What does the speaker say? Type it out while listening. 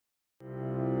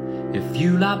if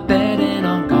you like betting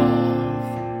on golf.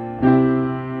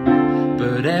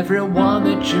 But everyone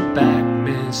that you back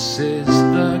misses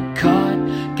the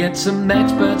cut. Get some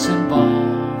experts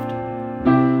involved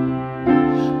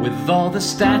with all the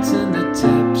stats and the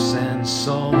tips and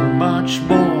so much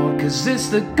more. Cause it's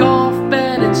the golf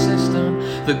betting system,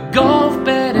 the golf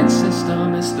betting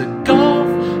system, it's the golf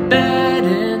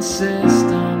betting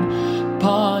system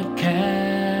podcast.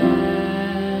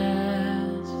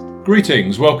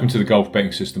 Greetings, welcome to the Golf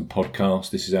Betting System podcast.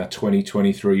 This is our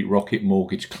 2023 Rocket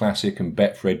Mortgage Classic and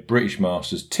Betfred British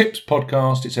Masters Tips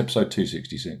podcast. It's episode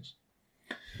 266.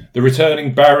 The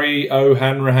returning Barry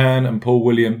O'Hanrahan and Paul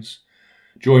Williams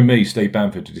join me, Steve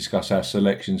Bamford, to discuss our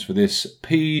selections for this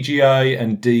PGA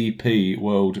and DP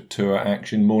World Tour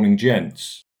action. Morning,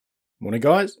 gents. Morning,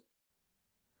 guys.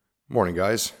 Morning,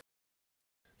 guys.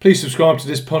 Please subscribe to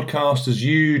this podcast as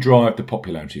you drive the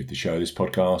popularity of the show. This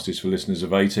podcast is for listeners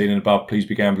of 18 and above. Please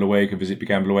be gamble aware. You can visit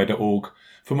begambleaware.org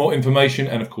for more information.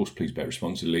 And of course, please bet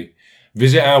responsibly.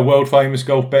 Visit our world famous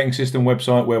golf betting system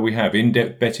website where we have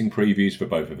in-depth betting previews for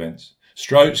both events,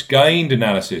 strokes gained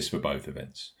analysis for both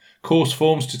events, course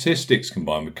form statistics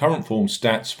combined with current form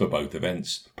stats for both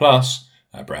events, plus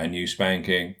our brand new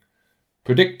spanking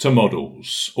predictor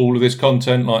models. All of this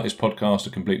content, like this podcast,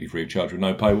 are completely free of charge with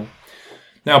no paywall.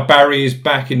 Now, Barry is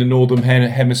back in the Northern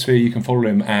Hemisphere. You can follow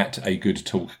him at A Good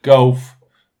Talk Golf.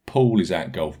 Paul is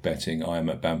at Golf Betting. I am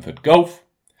at Bamford Golf.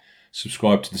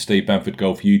 Subscribe to the Steve Bamford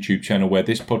Golf YouTube channel where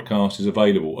this podcast is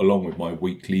available, along with my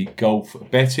weekly golf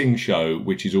betting show,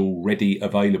 which is already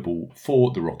available for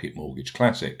the Rocket Mortgage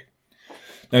Classic.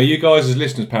 Now, you guys as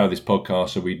listeners power this podcast,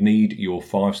 so we'd need your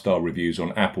 5-star reviews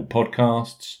on Apple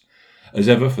Podcasts. As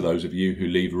ever, for those of you who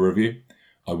leave a review,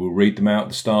 I will read them out at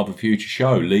the start of a future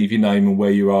show. Leave your name and where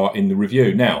you are in the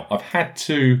review. Now, I've had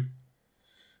to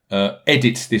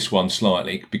edit this one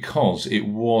slightly because it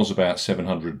was about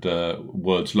 700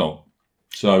 words long.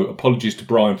 So apologies to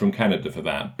Brian from Canada for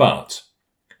that. But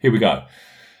here we go.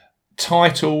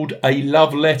 Titled A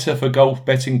Love Letter for Golf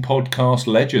Betting Podcast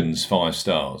Legends, 5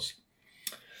 stars.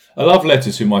 A love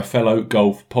letter to my fellow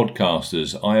golf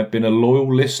podcasters. I have been a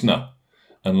loyal listener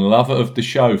and lover of the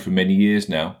show for many years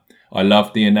now. I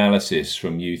love the analysis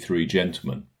from you three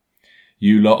gentlemen.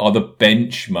 You lot are the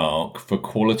benchmark for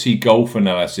quality golf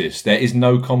analysis. There is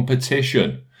no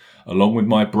competition. Along with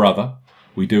my brother,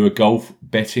 we do a golf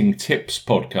betting tips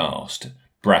podcast.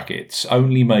 Brackets,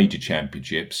 only major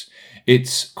championships.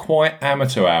 It's quite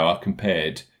amateur hour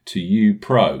compared to you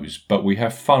pros, but we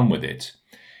have fun with it.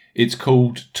 It's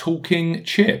called Talking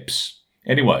Chips.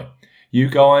 Anyway, you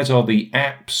guys are the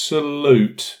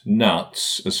absolute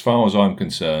nuts, as far as I'm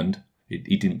concerned.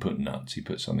 He didn't put nuts. He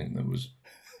put something that was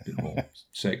a bit more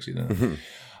sexy than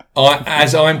that.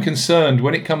 As I'm concerned,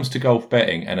 when it comes to golf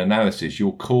betting and analysis,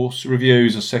 your course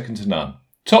reviews are second to none.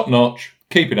 Top notch.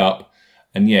 Keep it up.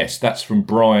 And yes, that's from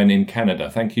Brian in Canada.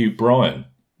 Thank you, Brian.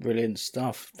 Brilliant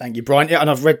stuff. Thank you, Brian. Yeah, and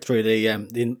I've read through the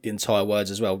entire words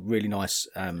as well. Really nice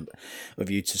of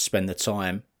you to spend the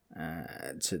time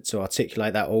to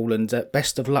articulate that all, and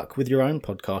best of luck with your own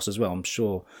podcast as well. I'm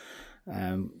sure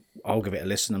I'll give it a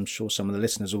listen. I'm sure some of the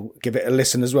listeners will give it a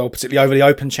listen as well, particularly over the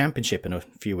Open Championship in a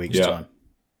few weeks' time.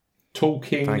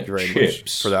 Talking Thank you very chips.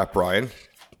 much for that, Brian.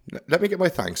 Let me get my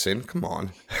thanks in. Come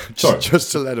on, Sorry.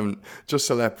 just to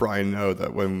let Brian know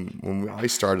that when I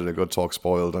started A Good Talk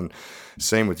Spoiled, and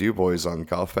same with you boys on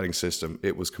Golf Betting System,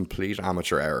 it was complete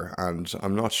amateur hour, and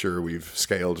I'm not sure we've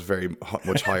scaled very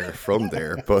much higher from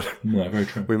there. But No, very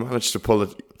true. we managed to pull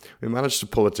it. We managed to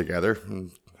pull it together,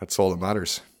 and that's all that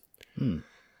matters.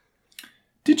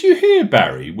 Did you hear,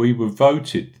 Barry? We were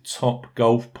voted the top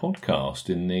golf podcast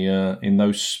in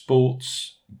those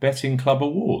sports betting club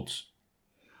awards.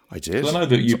 I did. I know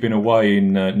that you've been away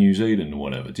in New Zealand or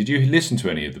whatever. Did you listen to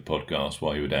any of the podcasts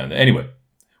while you were down there? Anyway,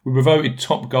 we were voted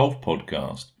top golf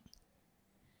podcast.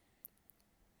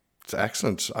 It's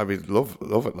excellent. I mean, love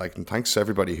it. Like, and thanks to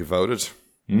everybody who voted.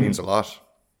 It means a lot.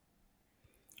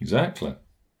 Exactly.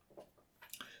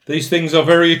 These things are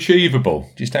very achievable.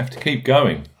 Just have to keep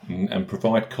going and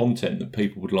provide content that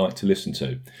people would like to listen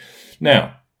to.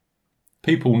 Now,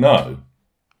 people know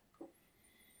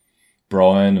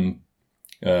Brian and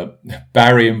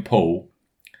Barry and Paul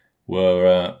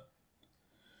were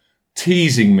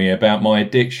teasing me about my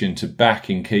addiction to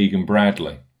backing Keegan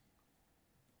Bradley.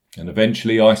 And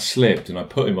eventually I slipped and I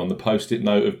put him on the post-it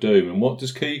note of doom. And what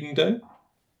does Keegan do?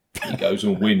 He goes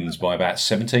and wins by about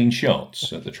 17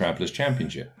 shots at the Travellers'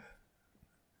 Championship.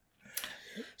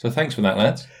 So thanks for that,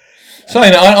 lads.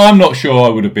 Saying that, I'm not sure I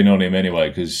would have been on him anyway,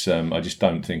 because I just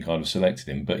don't think I'd have selected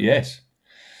him. But yes,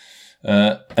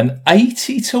 An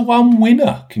 80-1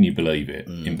 winner, can you believe it,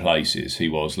 in places he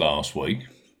was last week.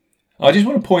 I just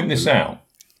want to point this out.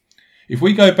 If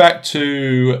we go back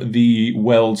to the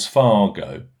Wells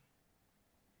Fargo,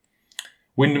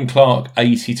 Wyndham Clark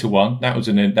 80-1. That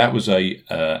was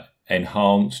a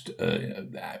enhanced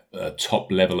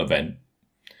top level event.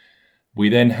 We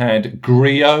then had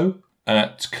Grio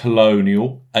at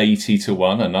Colonial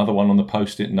 80-1. Another one on the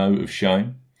post-it note of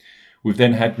shame. We've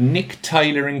then had Nick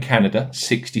Taylor in Canada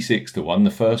 66-1.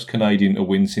 The first Canadian to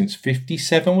win since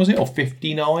 57, was it, or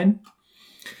 59?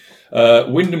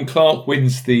 Wyndham Clark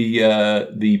wins the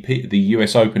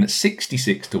US Open at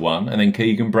 66-1, and then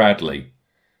Keegan Bradley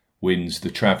wins the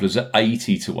Travellers at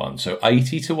 80-1. So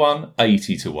 80-1,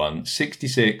 80-1,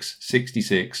 66,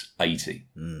 66, 80.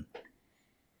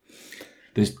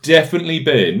 There's definitely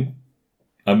been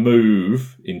a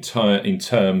move in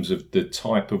terms of the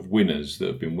type of winners that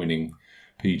have been winning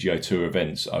PGA Tour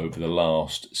events over the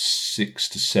last 6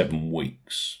 to 7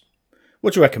 weeks.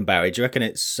 What do you reckon, Barry? Do you reckon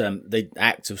it's the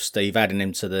act of Steve adding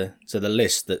him to the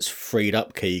list that's freed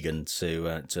up Keegan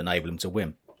to enable him to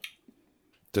win?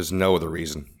 There's no other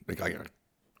reason.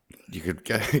 You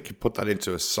could put that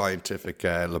into a scientific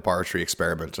laboratory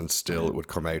experiment, and still it would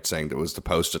come out saying that it was the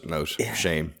post-it note of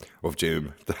shame, of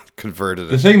doom, that converted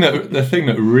it. The thing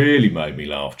that really made me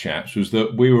laugh, chaps, was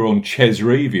that we were on Ches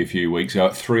Reavie a few weeks ago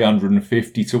at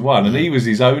 350-1, and he was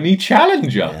his only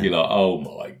challenger. Yeah. You're like, oh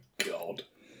my god.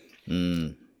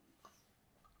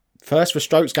 First for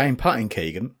strokes gained putting,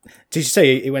 Keegan. Did you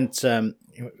see he went and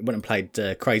played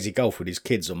crazy golf with his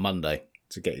kids on Monday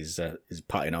to get his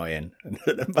putting eye in, and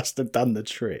that must have done the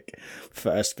trick.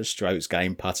 First for strokes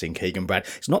gained putting, Keegan Brad.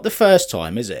 It's not the first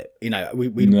time, is it? You know,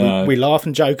 we laugh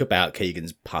and joke about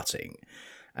Keegan's putting,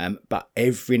 but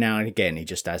every now and again he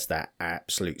just has that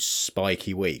absolute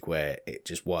spiky week where it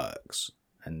just works,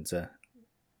 and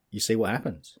you see what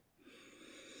happens.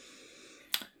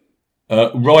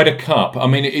 Ryder Cup. I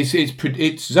mean,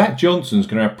 it's Zach Johnson's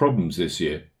going to have problems this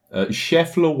year.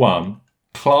 Scheffler 1,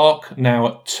 Clark now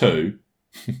at 2.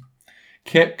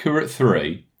 Koepka at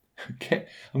 3. I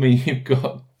mean, you've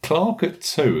got Clark at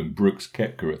 2 and Brooks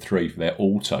Koepka at 3 for their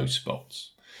auto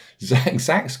spots.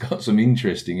 Zach's got some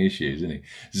interesting issues, isn't he?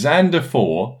 Xander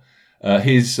 4.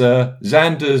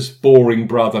 Xander's boring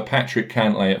brother Patrick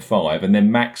Cantlay at 5, and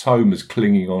then Max Homer's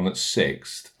clinging on at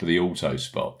 6th for the auto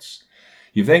spots.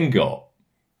 You've then got,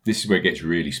 this is where it gets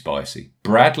really spicy,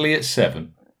 Bradley at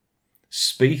 7,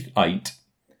 Spieth 8,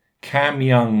 Cam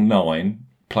Young 9,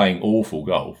 playing awful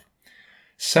golf,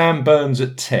 Sam Burns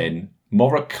at 10,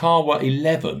 Morikawa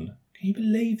 11, can you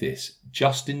believe this?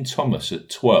 Justin Thomas at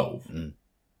 12. And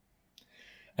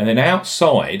then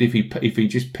outside, if he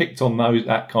just picked on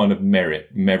that kind of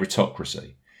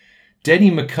meritocracy,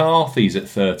 Denny McCarthy's at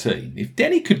 13. If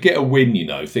Denny could get a win,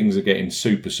 things are getting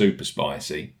super, super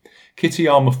spicy.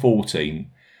 Kitayama 14,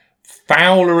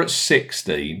 Fowler at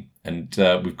 16, and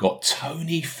we've got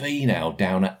Tony Finau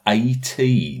down at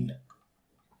 18.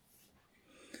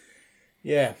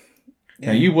 Yeah.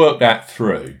 Now, you work that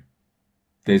through.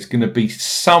 There's going to be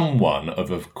someone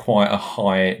of quite a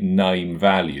high name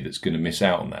value that's going to miss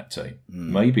out on that team.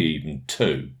 Maybe even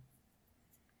 2.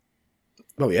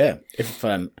 Well, yeah.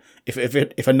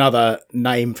 If another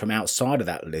name from outside of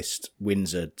that list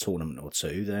wins a tournament or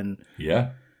 2, then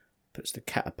puts the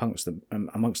cat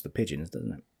amongst the pigeons,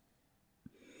 doesn't it?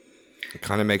 It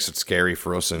kind of makes it scary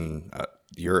for us in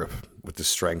Europe with the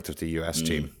strength of the US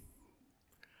team.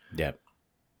 Yeah,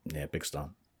 big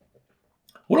star.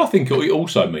 Well, I think it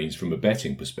also means from a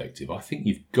betting perspective, I think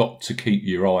you've got to keep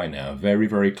your eye now very,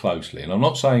 very closely. And I'm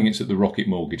not saying it's at the Rocket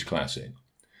Mortgage Classic,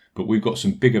 but we've got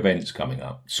some big events coming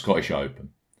up. Scottish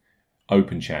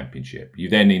Open Championship. You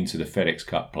then into the FedEx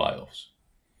Cup playoffs.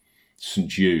 St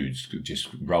Jude's just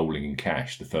rolling in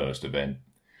cash, the first event.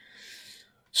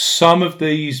 Some of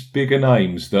these bigger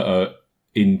names that are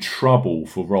in trouble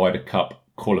for Ryder Cup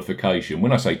qualification,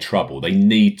 when I say trouble, they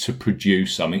need to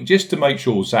produce something just to make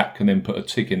sure Zach can then put a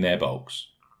tick in their box.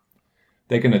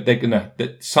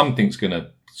 Someone's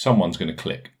gonna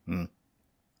click.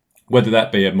 Whether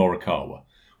that be a Morikawa,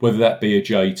 whether that be a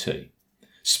JT,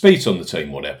 Spieth on the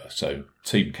team, whatever. So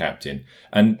team captain,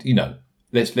 and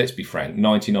let's be frank,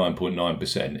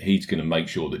 99.9%, he's going to make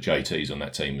sure that JT's on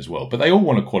that team as well. But they all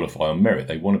want to qualify on merit.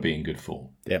 They want to be in good form.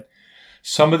 Yep.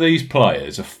 Some of these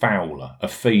players, a Fowler, a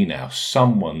Finau,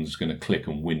 someone's going to click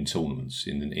and win tournaments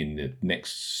in the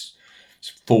next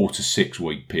 4 to 6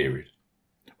 week period.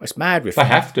 It's mad with they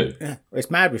have to. Yeah,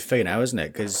 it's mad with Finau, isn't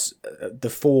it? Because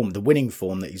the winning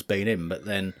form that he's been in, but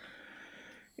then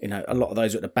a lot of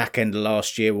those at the back end of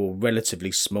last year were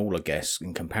relatively small, I guess,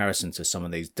 in comparison to some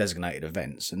of these designated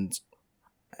events. And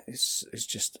it's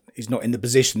just he's not in the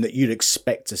position that you'd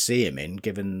expect to see him in,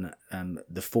 given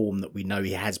the form that we know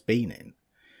he has been in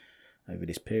over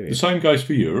this period. The same goes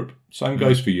for Europe.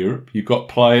 You've got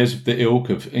players of the ilk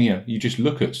of, you just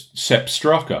look at Sepp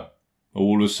Strucker,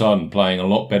 all of a sudden playing a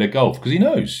lot better golf because he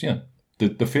knows,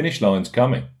 the finish line's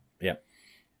coming. Yeah.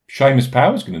 Seamus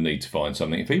Power's going to need to find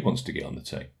something if he wants to get on the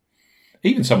team.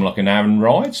 Even someone like an Aaron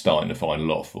Ride starting to find a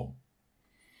lot of form.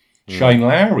 Shane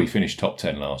Lowry finished top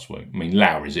 10 last week. I mean,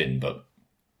 Lowry's in, but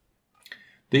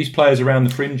these players around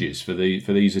the fringes for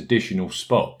these additional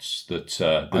spots that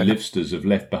the Livsters have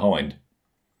left behind.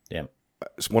 Yeah.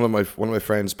 One of my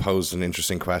friends posed an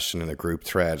interesting question in a group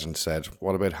thread and said,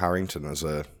 "What about Harrington as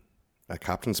a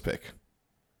captain's pick?"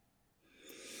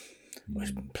 Well,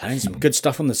 he's been playing some good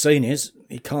stuff on the seniors.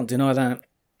 You can't deny that.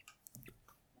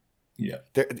 Yeah,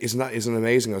 isn't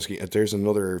amazing? There's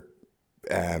another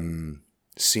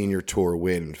senior tour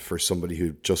win for somebody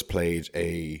who just played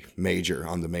a major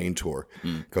on the main tour.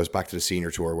 Goes back to the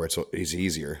senior tour where it's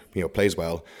easier. Plays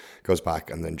well, goes back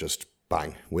and then just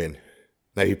bang, win.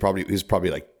 Now he's probably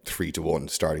like 3-1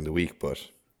 starting the week, but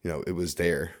it was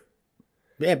there.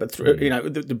 Yeah, but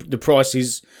the price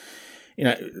is,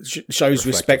 shows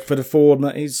respect for the form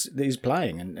that he's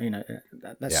playing, and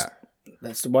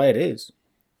that's the way it is.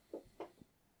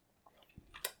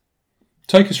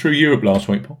 Take us through Europe last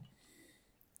week, Paul.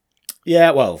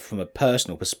 Yeah, well, from a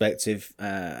personal perspective,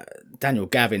 Daniel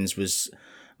Gavins was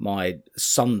my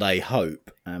Sunday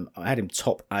hope. I had him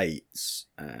top 8,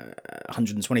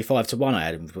 125 to 1. I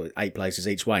had him for 8 places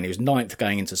each way, and he was 9th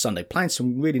going into Sunday, playing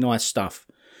some really nice stuff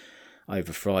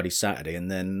over Friday, Saturday,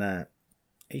 and then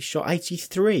he shot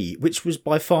 83, which was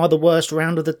by far the worst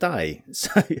round of the day.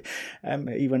 So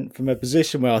he went from a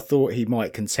position where I thought he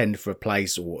might contend for a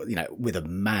place, or with a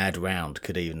mad round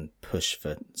could even push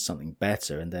for something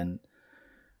better, and then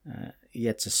he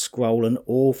had to scroll an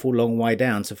awful long way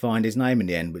down to find his name in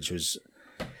the end, which was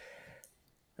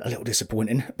a little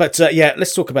disappointing. But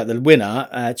let's talk about the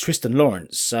winner, Tristan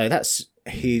Lawrence. So that's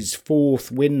his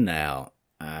 4th win now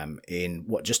in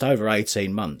just over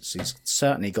 18 months. He's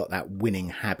certainly got that winning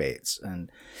habit.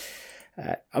 And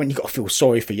you've got to feel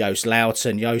sorry for Joost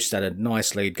Luiten. Joost had a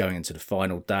nice lead going into the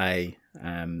final day.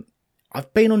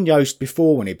 I've been on Joost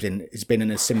before when he's been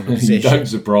in a similar position. Don't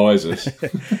surprise us.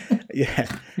 Yeah,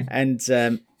 and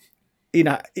Joost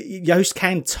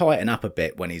can tighten up a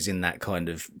bit when he's in that kind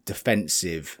of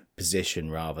defensive position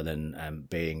rather than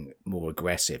being more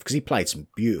aggressive, because he played some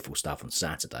beautiful stuff on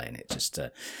Saturday, and it just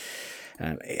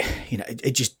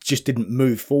it just didn't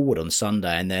move forward on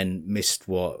Sunday, and then missed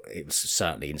it was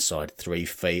certainly inside 3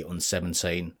 feet on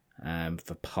 17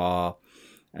 for par,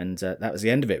 and that was the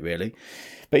end of it really.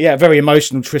 But yeah, very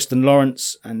emotional Tristan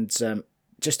Lawrence, and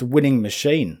just a winning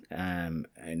machine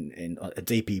in a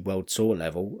DP World Tour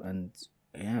level, and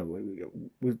yeah,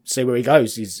 we'll see where he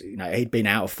goes. He'd been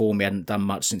out of form, he hadn't done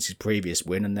much since his previous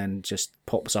win, and then just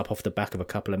pops up off the back of a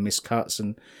couple of missed cuts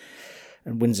and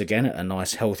wins again at a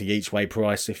nice healthy each way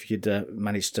price if you'd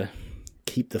managed to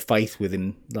keep the faith with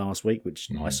him last week, which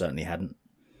I certainly hadn't.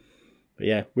 But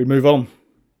yeah, we move on.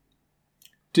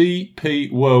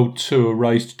 DP World Tour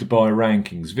Race to Dubai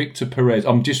rankings. Victor Perez.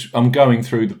 I'm going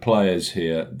through the players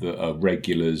here that are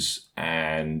regulars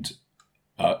and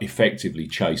effectively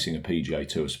chasing a PGA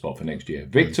Tour spot for next year.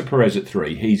 Victor Perez at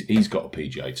 3. He's got a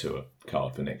PGA Tour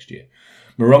card for next year.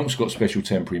 Moronk's got special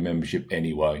temporary membership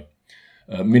anyway.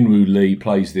 Minwoo Lee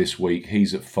plays this week.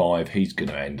 He's at 5. He's going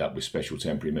to end up with special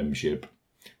temporary membership.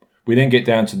 We then get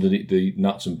down to the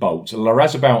nuts and bolts.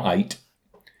 Larazabal 8.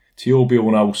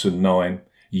 Thorbjorn Olsen 9.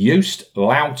 Joost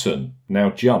Luiten now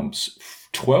jumps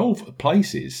 12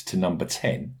 places to number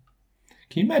 10.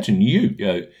 Can you imagine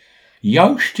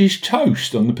Joost is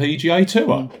toast on the PGA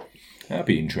Tour? That'd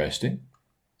be interesting.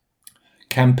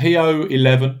 Campillo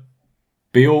 11.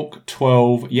 Bjork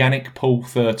 12. Yannick Paul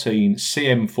 13.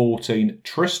 CM 14.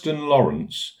 Tristan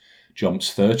Lawrence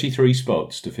jumps 33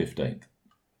 spots to 15th.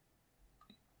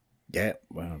 Yeah,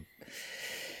 wow.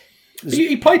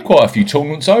 He played quite a few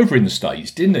tournaments over in the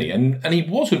States, didn't he? And he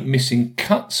wasn't missing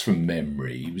cuts from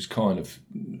memory. He was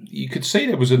you could see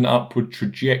there was an upward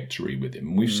trajectory with him.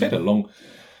 And we've said along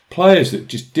players that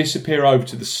just disappear over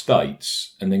to the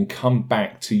States and then come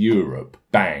back to Europe,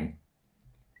 bang.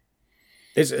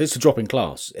 It's a drop in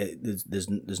class.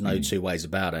 There's no two ways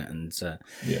about it. And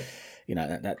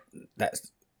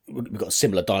that's. We've got a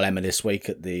similar dilemma this week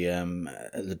at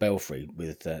the Belfry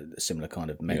with similar kind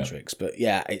of metrics. Yeah. But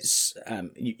yeah, it's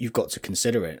you've got to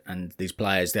consider it. And these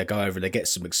players, they go over, they get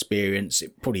some experience.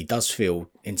 It probably does feel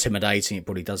intimidating. It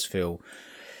probably does feel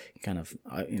kind of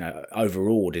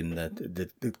overawed in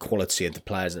the quality of the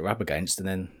players that they're up against. And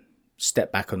then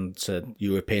step back onto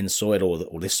European soil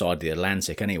or this side of the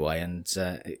Atlantic anyway, and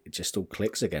it just all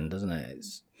clicks again, doesn't it?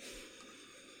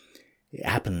 It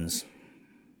happens.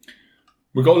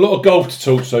 We've got a lot of golf to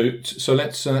talk, so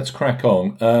let's crack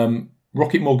on.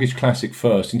 Rocket Mortgage Classic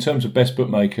first. In terms of best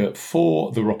bookmaker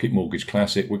for the Rocket Mortgage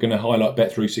Classic, we're going to highlight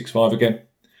Bet365 again.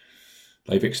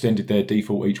 They've extended their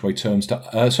default each way terms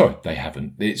to... sorry, they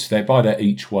haven't. They're by their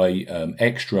each way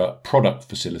extra product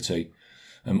facility.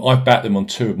 I've backed them on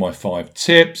 2 of my 5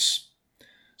 tips.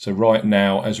 So right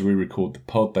now, as we record the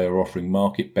pod, they are offering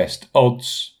market best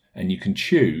odds, and you can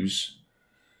choose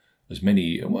as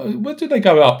many... What do they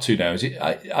go up to now? Is it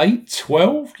 8,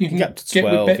 12? You can get to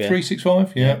 12, with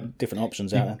Bet365? Yeah. Different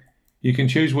options out there. You can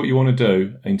choose what you want to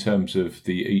do in terms of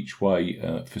the each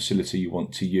way facility you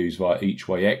want to use via each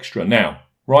way extra. Now,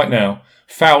 right now,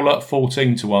 Fowler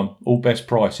 14-1, all best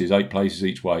prices, 8 places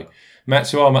each way.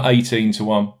 Matsuyama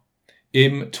 18-1,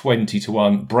 Im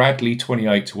 20-1, Bradley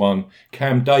 28-1,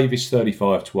 Cam Davis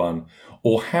 35-1.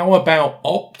 Or how about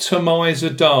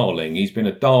Optimizer Darling? He's been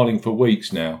a darling for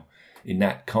weeks now, in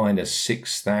that kind of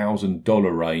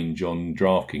 $6,000 range on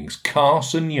DraftKings.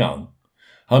 Carson Young,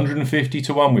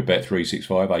 150-1 with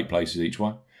Bet365, 8 places each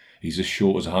way. He's as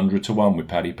short as 100-1 with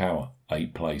Paddy Power,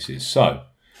 8 places. So,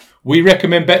 we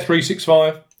recommend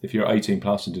Bet365 if you're 18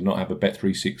 plus and do not have a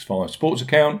Bet365 sports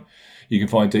account. You can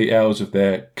find details of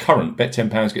their current Bet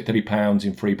 £10, get £30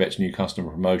 in free bets new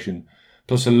customer promotion,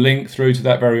 plus a link through to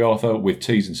that very offer with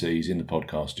T's and C's in the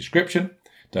podcast description.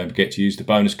 Don't forget to use the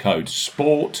bonus code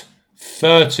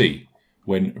SPORT30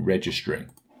 when registering.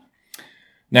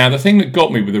 Now, the thing that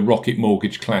got me with the Rocket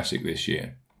Mortgage Classic this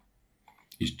year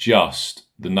is just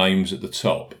the names at the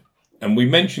top. And we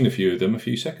mentioned a few of them a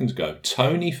few seconds ago.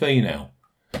 Tony Finau,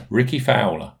 Ricky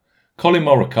Fowler, Colin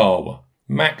Morikawa,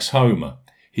 Max Homa,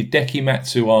 Hideki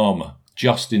Matsuyama,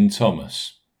 Justin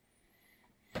Thomas.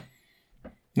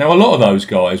 Now, a lot of those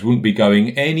guys wouldn't be going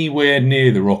anywhere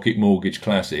near the Rocket Mortgage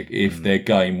Classic if their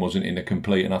game wasn't in a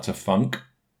complete and utter funk.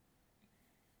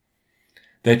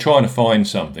 They're trying to find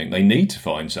something. They need to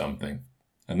find something.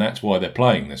 And that's why they're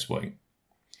playing this week.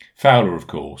 Fowler, of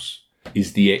course,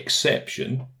 is the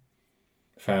exception.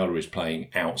 Fowler is playing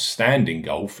outstanding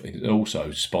golf. It's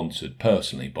also sponsored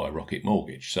personally by Rocket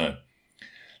Mortgage. So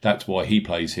that's why he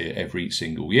plays here every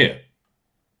single year.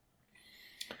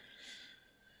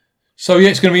 So, yeah,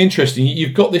 it's going to be interesting.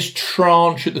 You've got this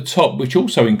tranche at the top, which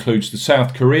also includes the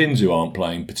South Koreans who aren't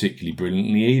playing particularly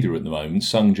brilliantly either at the moment.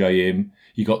 Sung Jae Im.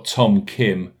 You got Tom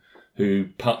Kim, who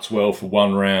putts well for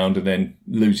one round and then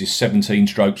loses 17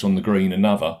 strokes on the green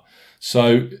another.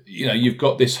 So, you know, you've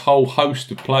got this whole host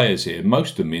of players here,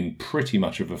 most of them in pretty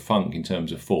much of a funk in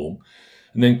terms of form.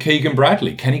 And then Keegan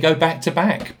Bradley, can he go back to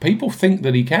back? People think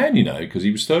that he can, you know, because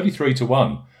he was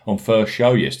 33-1 on first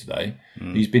show yesterday.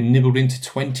 He's been nibbled into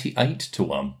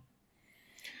 28-1.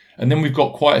 And then we've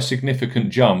got quite a significant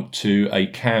jump to a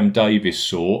Cam Davis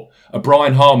sort, a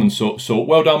Brian Harman sort.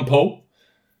 Well done, Paul.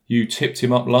 You tipped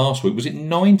him up last week. Was it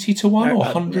 90-1 or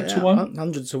 100-1?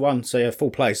 100-1, so yeah, full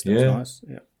place. That was nice.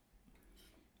 Yeah.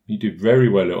 You did very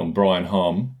well on Brian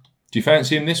Harman. Do you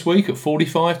fancy him this week at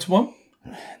 45-1?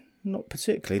 Not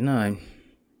particularly, no.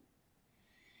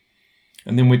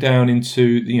 And then we're down into,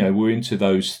 you know, we're into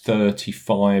those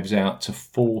 35s out to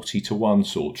 40-1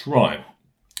 sorts. Right.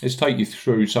 Let's take you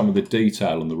through some of the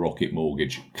detail on the Rocket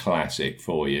Mortgage Classic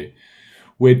for you.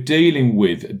 We're dealing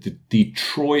with the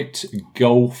Detroit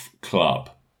Golf Club.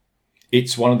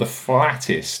 It's one of the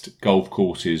flattest golf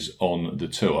courses on the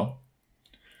tour.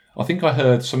 I think I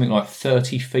heard something like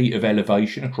 30 feet of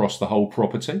elevation across the whole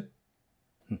property.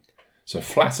 So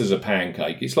flat as a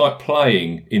pancake. It's like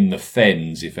playing in the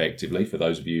Fens, effectively, for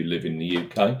those of you who live in the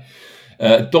UK.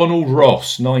 Donald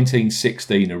Ross,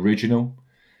 1916 original.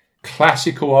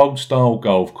 Classical old-style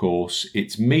golf course.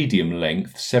 It's medium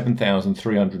length,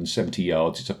 7,370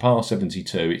 yards. It's a par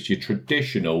 72. It's your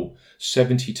traditional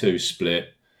 72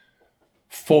 split.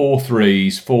 4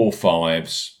 3s, 4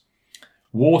 5s.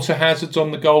 Water hazards on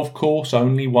the golf course,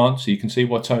 only one. So you can see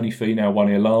why Tony Finau won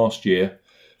here last year.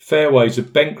 Fairways are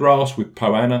bent grass with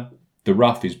poana. The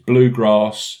rough is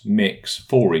bluegrass mix,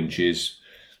 4 inches.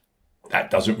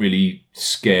 That doesn't really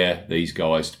scare these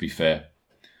guys, to be fair.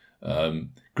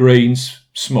 Greens,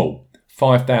 small,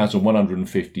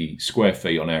 5,150 square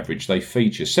feet on average. They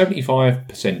feature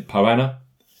 75% poana,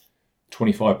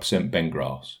 25% bent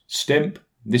grass. Stimp,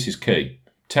 this is key,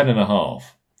 10.5.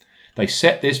 They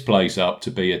set this place up to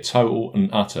be a total and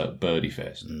utter birdie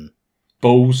fest.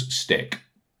 Balls stick.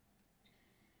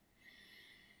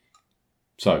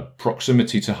 So,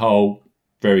 proximity to hole,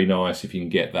 very nice if you can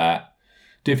get that.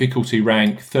 Difficulty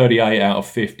rank, 38 out of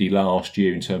 50 last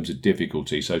year in terms of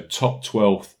difficulty. So, top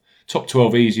 12th top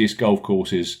 12 easiest golf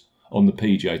courses on the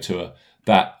PGA Tour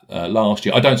that last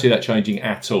year. I don't see that changing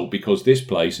at all because this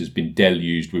place has been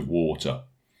deluged with water.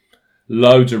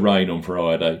 Loads of rain on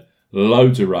Friday,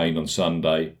 loads of rain on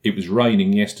Sunday. It was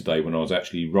raining yesterday when I was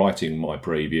actually writing my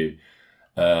preview.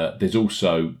 There's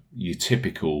also your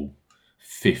typical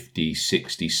 50,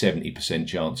 60, 70%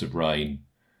 chance of rain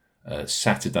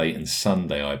Saturday and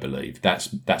Sunday, I believe.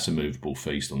 That's a movable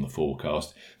feast on the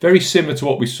forecast. Very similar to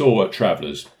what we saw at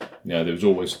Travellers. There was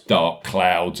always dark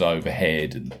clouds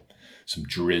overhead and some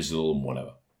drizzle and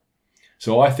whatever.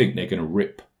 So I think they're going to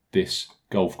rip this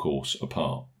golf course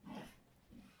apart.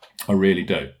 I really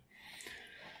do.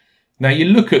 Now you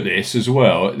look at this as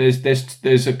well.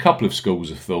 There's a couple of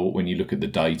schools of thought when you look at the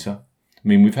data. I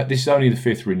mean, this is only the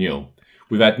 5th renewal.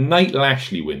 We've had Nate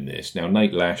Lashley win this. Now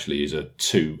Nate Lashley is a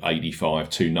 285,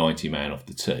 290 man off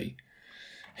the tee.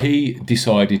 He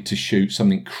decided to shoot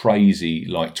something crazy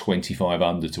like 25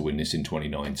 under to win this in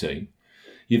 2019.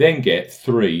 You then get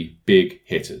 3 big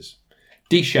hitters.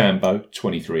 DeChambeau,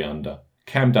 23 under.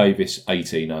 Cam Davis,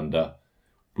 18 under.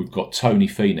 We've got Tony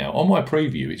Finau. On my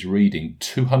preview, it's reading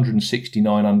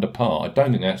 269 under par. I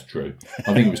don't think that's true.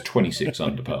 I think it was 26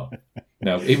 under par.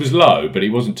 Now, it was low, but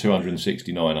it wasn't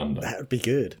 269 under. That would be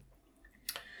good.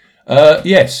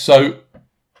 Yes, so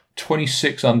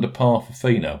 26 under par for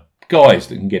Finau. Guys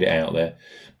that can get it out there.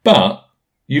 But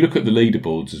you look at the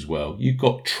leaderboards as well. You've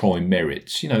got Troy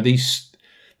Merritt's.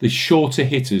 The shorter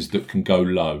hitters that can go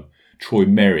low. Troy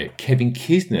Merritt, Kevin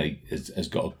Kisney has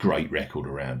got a great record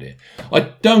around here.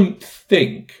 I don't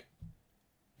think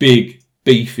big,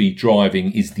 beefy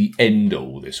driving is the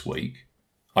end-all this week.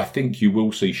 I think you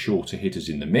will see shorter hitters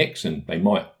in the mix and they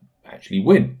might actually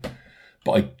win.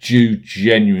 But I do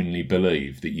genuinely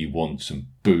believe that you want some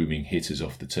booming hitters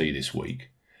off the tee this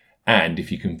week. And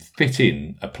if you can fit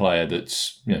in a player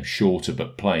that's shorter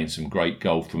but playing some great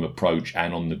golf from approach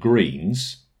and on the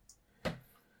greens,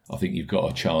 I think you've got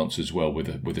a chance as well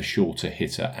with a shorter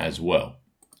hitter as well.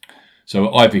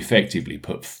 So I've effectively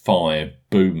put 4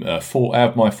 out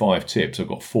of my 5 tips. I've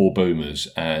got 4 boomers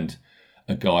and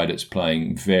a guy that's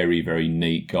playing very, very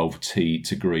neat golf tee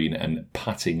to green and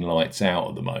putting lights out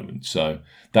at the moment. So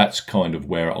that's kind of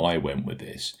where I went with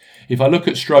this. If I look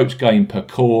at strokes gained per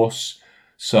course,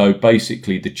 so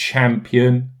basically the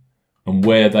champion and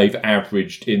where they've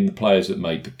averaged in the players that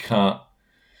made the cut,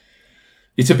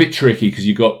 it's a bit tricky because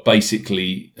you've got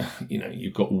basically,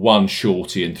 you've got 1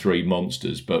 shorty and 3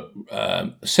 monsters, but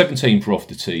 17 for off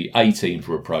the tee, 18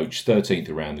 for approach, 13th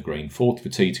around the green, 4th for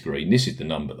tee to green. This is the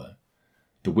number though.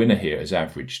 The winner here has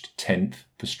averaged 10th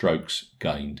for strokes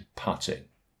gained putting.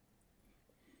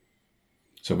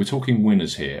 So we're talking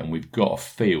winners here, and we've got a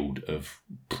field of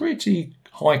pretty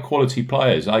high quality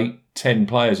players, 8, 10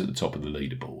 players at the top of the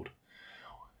leaderboard.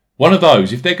 One of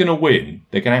those, if they're going to win,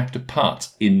 they're going to have to putt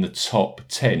in the top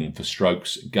 10 for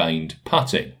strokes gained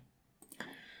putting.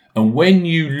 And when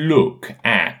you look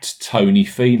at Tony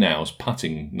Finau's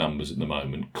putting numbers at the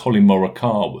moment, Colin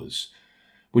Morikawa's,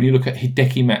 when you look at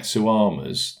Hideki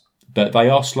Matsuyama's, that they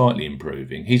are slightly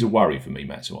improving. He's a worry for me,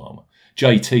 Matsuyama.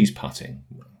 JT's putting,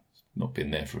 not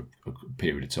been there for a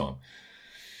period of time.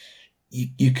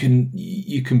 You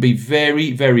can be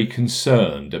very, very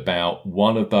concerned about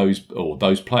one of those or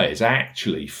those players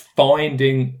actually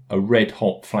finding a red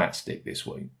hot flat stick this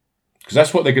week, because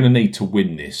that's what they're going to need to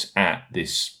win this at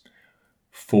this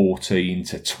 14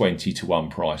 to 20 to 1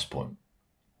 price point.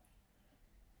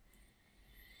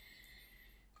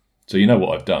 So you know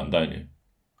what I've done, don't you?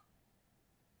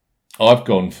 I've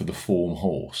gone for the form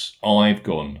horse. I've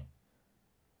gone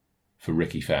for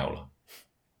Ricky Fowler.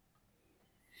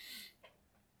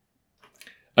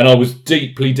 And I was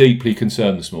deeply, deeply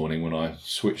concerned this morning when I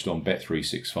switched on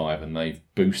Bet365 and they've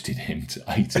boosted him to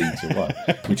 18 to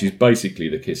 1, which is basically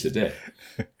the kiss of death.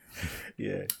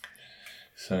 Yeah.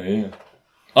 So, yeah.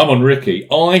 I'm on Ricky.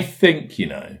 I think,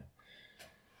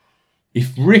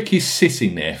 if Rick is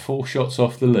sitting there 4 shots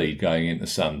off the lead going into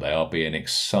Sunday, I'll be an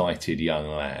excited young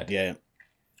lad. Yeah,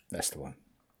 that's the one.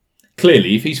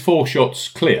 Clearly, if he's 4 shots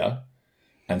clear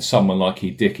and someone like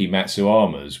Hideki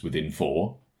Matsuyama's within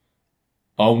 4,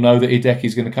 I'll know that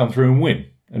Hideki's going to come through and win,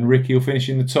 and Ricky will finish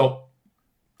in the top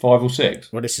 5 or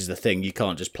 6. Well, this is the thing. You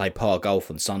can't just play par golf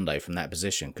on Sunday from that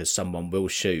position because someone will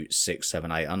shoot 6,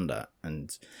 7, 8 under.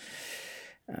 And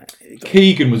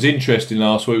Keegan was interesting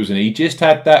last week, wasn't he? He just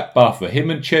had that buffer.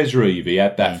 Him and Ches Reavie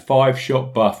had that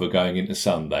 5-shot buffer going into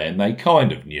Sunday, and they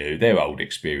kind of knew, they're old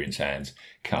experienced hands,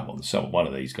 come on, one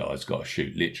of these guys got to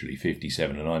shoot literally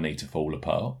 57 and I need to fall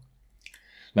apart.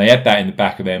 They had that in the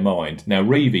back of their mind. Now,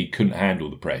 Reeve couldn't handle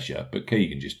the pressure, but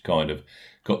Keegan just kind of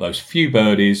got those few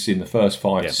birdies in the first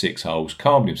 5 to 6 holes,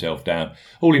 calmed himself down.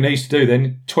 All he needs to do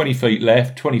then, 20 feet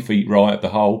left, 20 feet right of the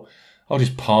hole, I'll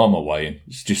just palm away and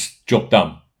it's just job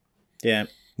done. Yeah.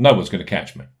 No one's going to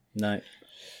catch me. No.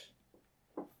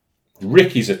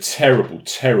 Ricky's a terrible,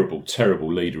 terrible,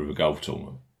 terrible leader of a golf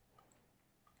tournament.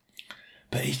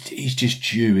 But he's just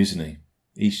due, isn't he?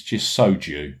 He's just so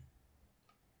due.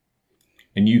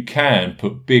 And you can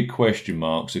put big question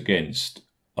marks against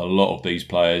a lot of these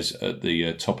players at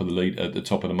the top of the lead, at the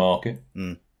top of the market.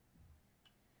 Mm.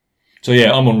 So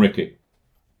yeah, I'm on Ricky.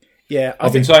 Yeah,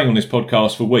 I've been saying on this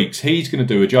podcast for weeks, he's going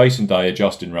to do a Jason Day, a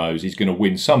Justin Rose. He's going to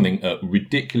win something at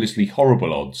ridiculously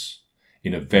horrible odds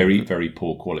in a very, very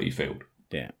poor quality field.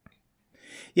 Yeah.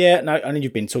 Yeah, no, I know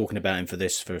you've been talking about him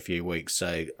for a few weeks,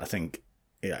 so I think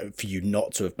for you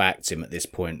not to have backed him at this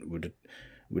point would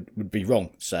be wrong.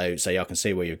 So yeah, I can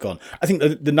see where you've gone. I think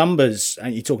the numbers,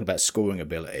 and you're talking about scoring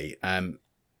ability,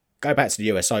 go back to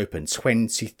the US Open,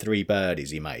 23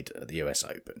 birdies he made at the US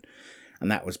Open. And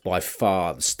that was by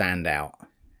far the standout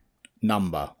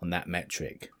number on that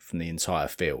metric from the entire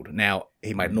field. Now,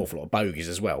 he made an awful lot of bogeys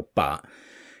as well, but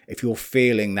if you're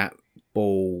feeling that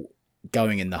ball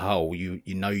going in the hole, you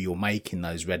know you're making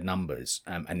those red numbers,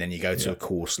 and then you go to a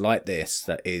course like this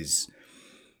that is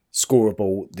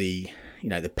scoreable. The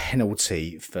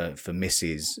penalty for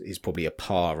misses is probably a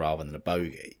par rather than a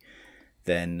bogey.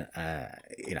 Then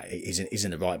he's in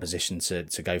the right position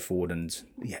to go forward and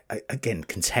again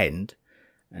contend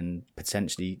and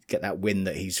potentially get that win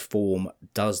that his form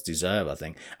does deserve. I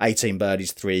think 18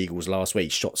 birdies, 3 eagles last week.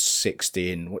 Shot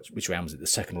 60 in which round was it? The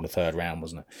second or the third round,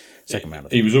 wasn't it? Second round.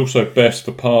 He was also best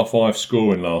for par 5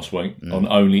 scoring last week on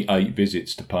only 8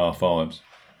 visits to par 5s.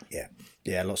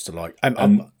 Yeah, lots to like.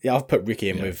 I've put Ricky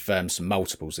in with some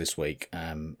multiples this week.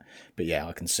 But yeah,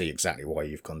 I can see exactly why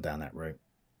you've gone down that route.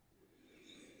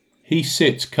 He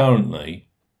sits currently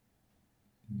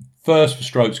first for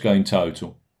strokes gained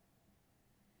total,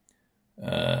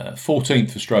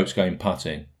 14th for strokes gained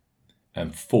putting,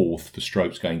 and 4th for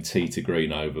strokes gained tee to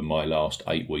green over my last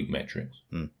 8-week metrics.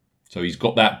 Mm. So he's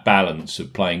got that balance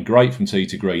of playing great from tee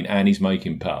to green and he's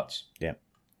making putts. Yeah.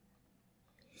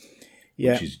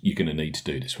 Which is you're going to need to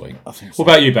do this week. I think so.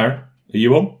 What about you, Barry? Are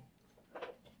you on?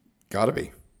 Gotta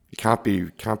be.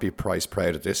 You can't be price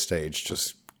proud at this stage.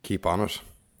 Just keep on it.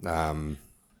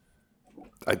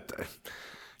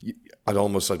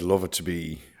 I'd love it to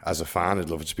be, as a fan, I'd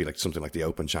love it to be like something like the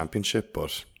Open Championship,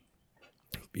 but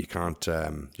you can't.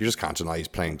 You just can't deny he's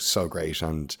playing so great,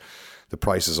 and the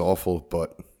price is awful,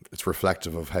 but it's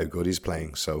reflective of how good he's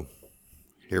playing. So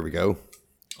here we go.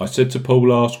 I said to Paul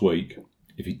last week,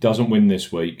 if he doesn't win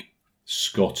this week,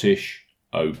 Scottish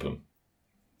Open.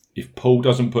 If Paul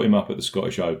doesn't put him up at the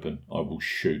Scottish Open, I will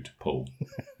shoot Paul.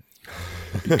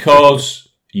 Because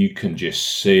you can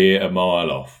just see it a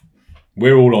mile off.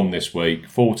 We're all on this week,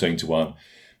 14-1.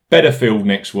 Better field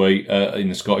next week in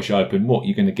the Scottish Open. What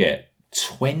you're going to get?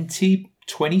 20,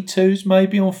 22s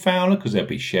maybe on Fowler, because there'll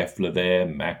be Scheffler there,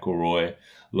 McIlroy, a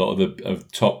lot of the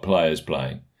top players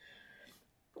playing.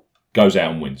 Goes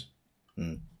out and wins.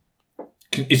 Mm.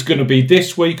 It's going to be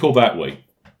this week or that week.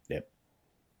 Yep.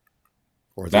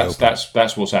 Or that's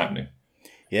what's happening.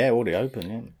 Yeah, or the Open.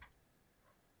 Yeah.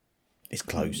 It's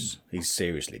close. He's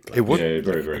seriously close. It would, yeah,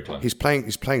 very, very close. He's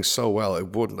playing so well.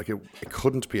 It wouldn't it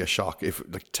couldn't be a shock if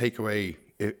take away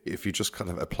if you just kind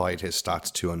of applied his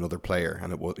stats to another player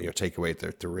and it would take away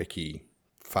the Ricky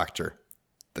factor.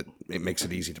 That it makes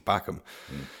it easy to back him.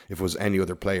 Mm. If it was any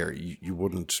other player, you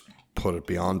wouldn't put it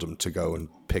beyond him to go and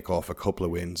pick off a couple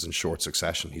of wins in short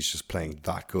succession. He's just playing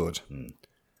that good. Mm.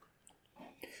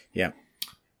 Yeah.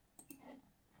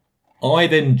 I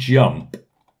then jump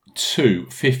to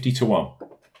 50-1.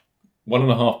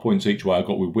 1.5 points each way. I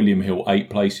got with William Hill, 8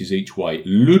 places each way.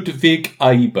 Ludwig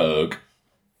Aberg.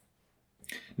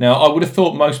 Now, I would have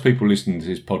thought most people listening to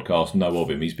this podcast know of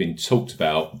him. He's been talked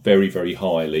about very, very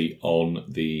highly on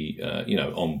the,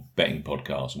 on betting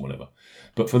podcasts and whatever.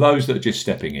 But for those that are just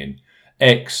stepping in,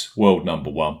 ex-world number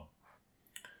 1.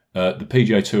 The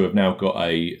PGA Tour have now got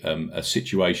a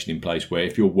situation in place where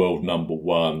if you're world number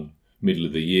 1 middle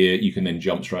of the year, you can then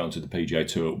jump straight onto the PGA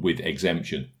Tour with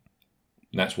exemption.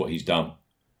 And that's what he's done.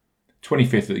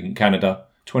 25th in Canada,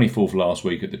 24th last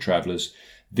week at the Travellers.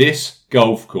 This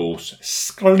golf course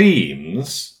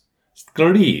screams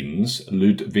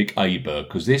Ludwig Aberg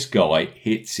because this guy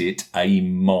hits it a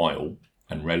mile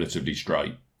and relatively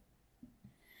straight.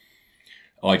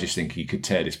 I just think he could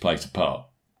tear this place apart.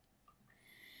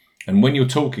 And when you're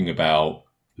talking about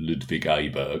Ludwig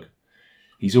Aberg,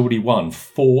 He's already won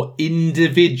 4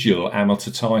 individual amateur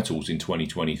titles in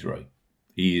 2023.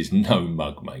 He is no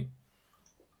mug, mate.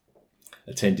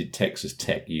 Attended Texas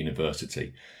Tech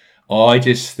University. I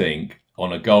just think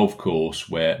on a golf course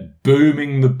where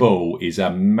booming the ball is a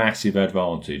massive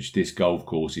advantage, this golf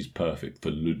course is perfect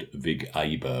for Ludwig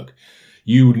Aberg.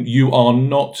 You are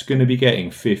not going to be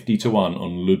getting 50-1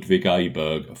 on Ludwig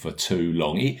Aberg for too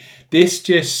long. This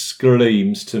just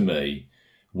screams to me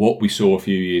what we saw a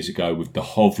few years ago with the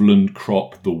Hovland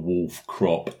crop, the Wolf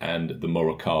crop, and the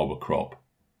Morikawa crop.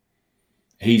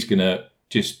 He's going to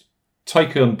just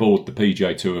take on board the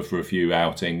PGA Tour for a few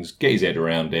outings, get his head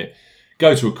around it,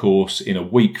 go to a course in a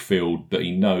weak field that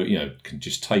he can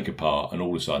just take apart, and all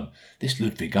of a sudden, this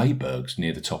Ludwig Aberg's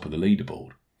near the top of the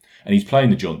leaderboard. And he's playing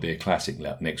the John Deere Classic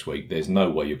next week. There's no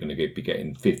way you're going to be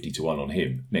getting 50-1 on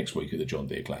him next week at the John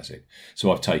Deere Classic.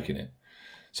 So I've taken it.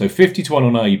 So 50-1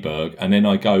 on Aberg, and then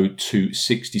I go to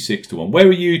 66-1. Where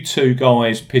are you two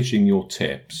guys pitching your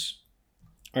tips?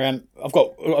 I've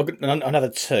got another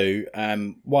 2.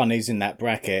 One is in that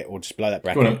bracket, or just below that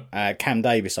bracket. Cam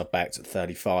Davis I've backed at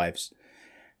 35s.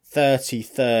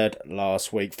 33rd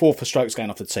last week. 4th for strokes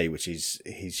going off the tee, which is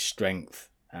his strength.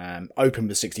 Opened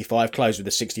with 65, closed with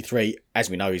a 63. As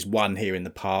we know, he's won here in the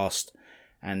past,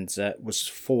 and was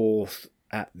 4th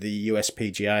at the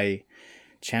USPGA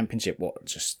Championship,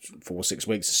 just 4 or 6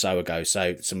 weeks or so ago.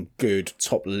 So some good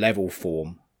top level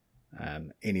form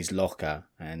in his locker,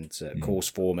 and course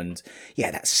form, and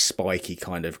that spiky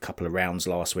kind of couple of rounds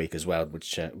last week as well,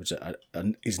 which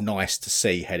is nice to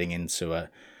see heading into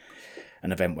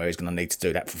an event where he's going to need to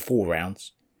do that for 4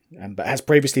 rounds. But has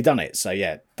previously done it. So,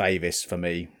 Davis for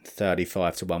me,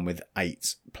 35-1 with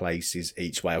 8 places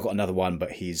each way. I've got another one,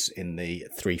 but he's in the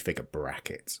 3-figure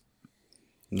bracket.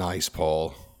 Nice,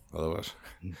 Paul. I love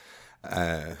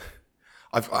it.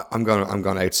 I'm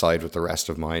going outside with the rest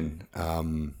of mine.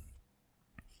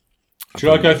 Should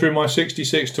I go through my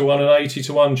 66-1 and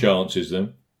 80-1 chances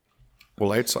then?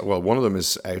 Well, outside. Well, one of them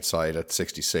is outside at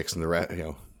 66, and the rest,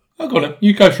 I got it.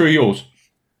 You go through yours.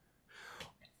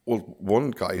 Well,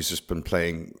 one guy who's just been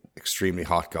playing extremely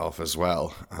hot golf as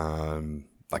well,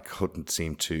 I couldn't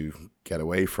seem to get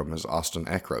away from, is Austin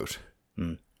Eckroat.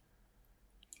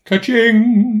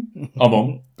 Ka-ching! I'm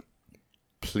on.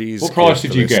 Please. What price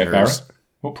did you get, Barry?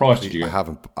 What price did you get?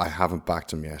 I haven't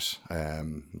backed him yet.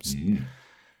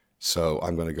 So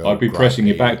I'm going to go. I'd be pressing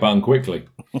your back button quickly.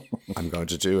 I'm going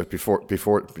to do it before.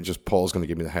 Just Paul's going to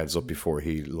give me the heads up before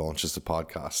he launches the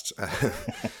podcast.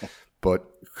 But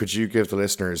could you give the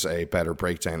listeners a better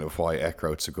breakdown of why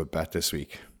Eckroat's a good bet this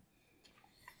week?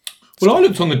 Well, I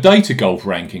looked on the data golf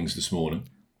rankings this morning,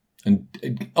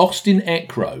 and Austin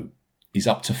Eckroat is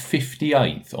up to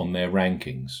 58th on their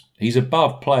rankings. He's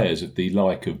above players of the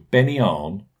like of Benny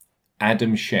Arn,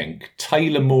 Adam Schenk,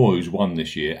 Taylor Moore, who's won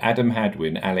this year, Adam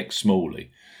Hadwin, Alex Smalley.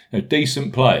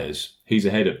 Decent players. He's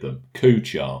ahead of them.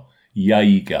 Kuchar,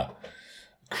 Jaeger,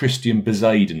 Christian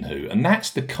Bezadenhu, and that's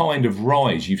the kind of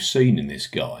rise you've seen in this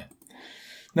guy.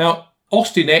 Now,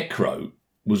 Austin Eckroat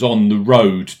was on the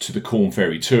road to the Corn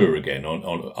Ferry Tour again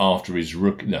after his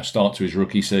start to his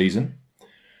rookie season,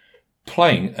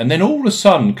 playing, and then all of a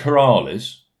sudden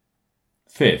Corrales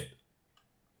 5th.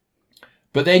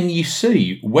 But then you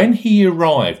see, when he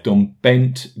arrived on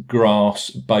bent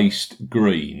grass-based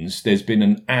greens, there's been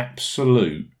an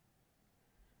absolute,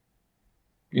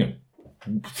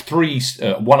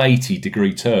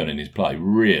 180-degree turn in his play,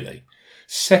 really.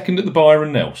 2nd at the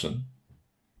Byron Nelson.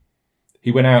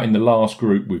 He went out in the last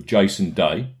group with Jason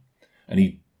Day,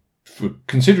 and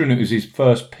considering it was his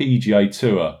first PGA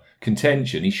Tour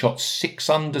contention, he shot 6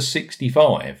 under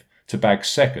 65 to bag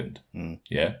 2nd,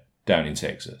 down in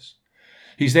Texas.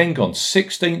 He's then gone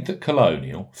 16th at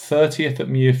Colonial, 30th at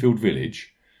Muirfield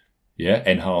Village,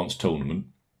 enhanced tournament,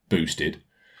 boosted.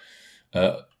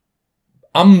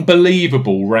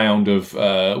 Unbelievable round of,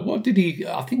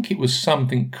 I think it was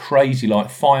something crazy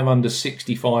like 5 under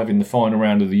 65 in the final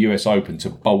round of the US Open to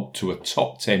bolt to a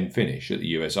top 10 finish at the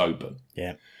US Open.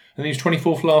 Yeah. And he was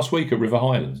 24th last week at River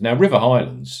Highlands. Now, River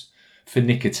Highlands,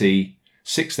 finicky,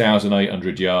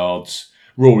 6,800 yards.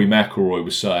 Rory McIlroy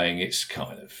was saying it's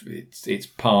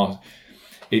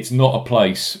not a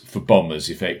place for bombers,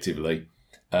 effectively.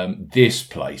 This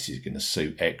place is going to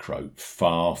suit Eckroat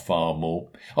far, far more.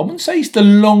 I wouldn't say he's the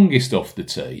longest off the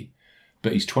tee,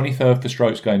 but he's 23rd for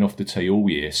strokes going off the tee all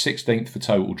year, 16th for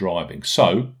total driving.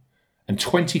 So, and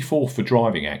 24th for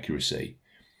driving accuracy.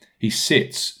 He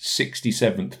sits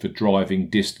 67th for driving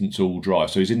distance all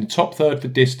drive. So he's in the top third for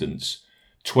distance,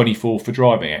 24th for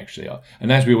driving, actually.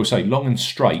 And as we always say, long and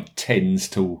straight tends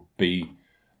to be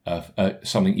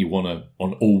something you want to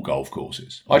on all golf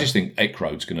courses. I just think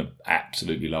Eckroat's going to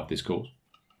absolutely love this course.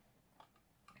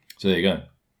 So there you go.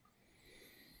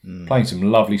 Playing some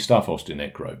lovely stuff, Austin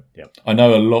Eckroat. Yep. I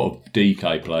know a lot of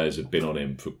DK players have been on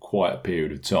him for quite a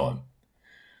period of time.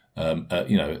 In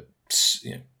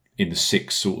the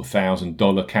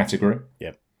 $6,000 category.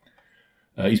 Yep.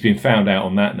 He's been found out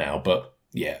on that now, but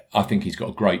yeah, I think he's got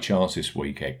a great chance this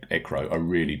week, Eckroat. I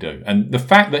really do. And the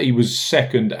fact that he was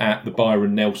second at the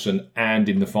Byron Nelson and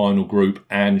in the final group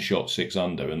and shot 6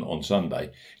 under on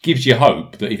Sunday gives you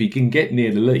hope that if he can get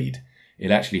near the lead,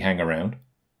 he'll actually hang around.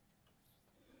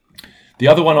 The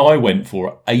other one I went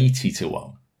for,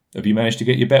 80-1. Have you managed to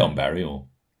get your bet on, Barry? Or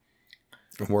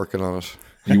I'm working on it.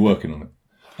 are you working on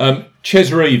it? Ches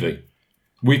Reavie.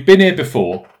 We've been here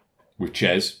before with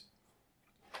Ches.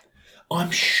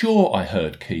 I'm sure I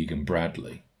heard Keegan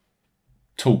Bradley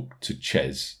talk to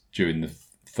Ches during the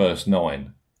first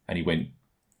 9, and he went.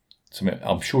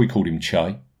 I'm sure he called him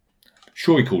Che.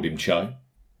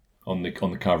 On the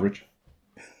coverage.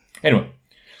 Anyway,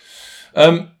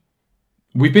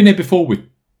 we've been here before with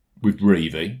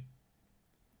Reavie.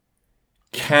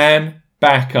 Can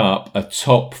back up a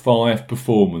top 5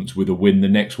 performance with a win the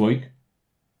next week.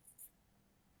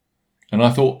 And I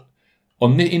thought,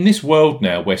 in this world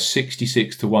now where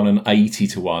 66-1 and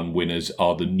 80-1 winners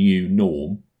are the new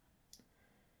norm,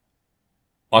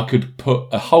 I could put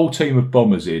a whole team of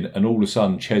bombers in, and all of a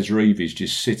sudden Ches Reavie's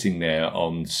just sitting there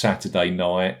on Saturday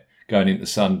night, going into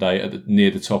Sunday near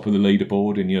the top of the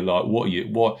leaderboard, and you're like,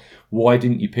 why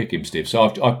didn't you pick him, Steve?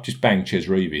 So I've just banged Ches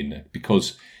Reavie in there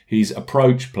because his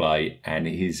approach play and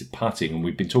his putting, and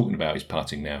we've been talking about his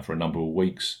putting now for a number of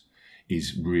weeks,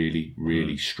 is really,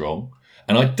 really strong.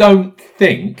 And I don't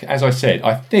think, as I said,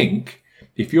 I think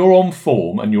if you're on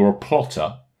form and you're a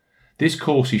plotter, this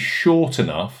course is short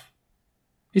enough.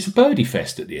 It's a birdie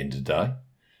fest at the end of the day.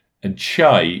 And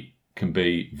Che can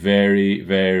be very,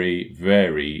 very,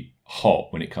 very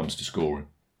hot when it comes to scoring,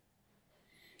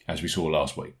 as we saw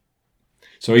last week.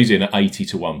 So he's in at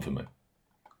 80-1 for me.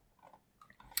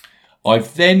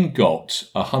 I've then got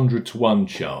a 100-1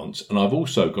 chance, and I've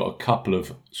also got a couple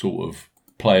of sort of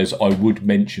players I would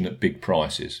mention at big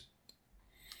prices.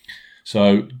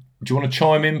 So, do you want to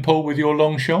chime in, Paul, with your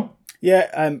long shot?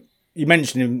 Yeah, you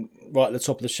mentioned him right at the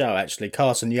top of the show, actually.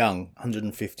 Carson Young,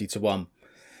 150-1.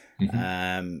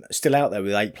 Still out there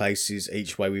with 8 places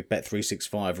each way with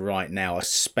Bet365 right now. I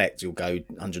suspect he'll go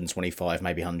 125,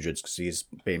 maybe hundreds, because he is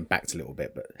being backed a little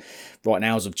bit. But right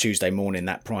now, as of Tuesday morning,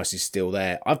 that price is still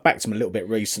there. I've backed him a little bit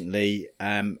recently.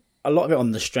 A lot of it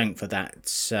on the strength of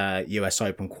that US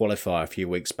Open qualifier a few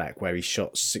weeks back, where he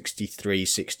shot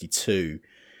 63-62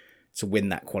 to win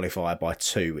that qualifier by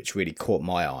 2, which really caught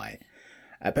my eye.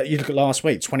 But you look at last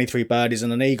week, 23 birdies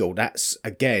and an eagle. That's,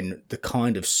 again, the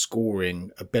kind of scoring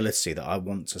ability that I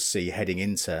want to see heading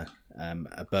into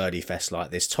a birdie fest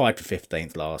like this. Tied for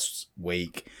 15th last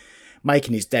week.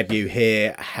 Making his debut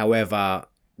here. However,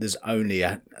 there's only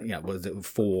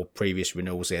 4 previous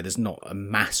renewals here. There's not a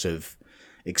massive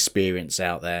experience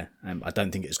out there. I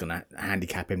don't think it's going to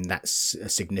handicap him that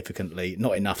significantly.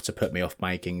 Not enough to put me off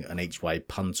making an each-way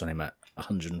punt on him at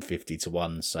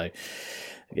 150-1. So,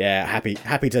 yeah,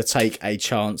 happy to take a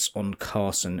chance on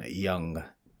Carson Young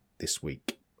this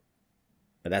week.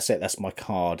 But that's it. That's my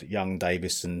card. Young,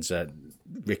 Davis, and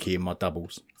Ricky in my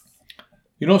doubles.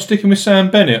 You're not sticking with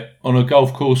Sam Bennett on a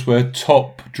golf course where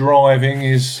top driving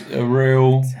is a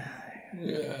real...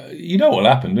 you know what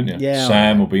happened, didn't you? Yeah,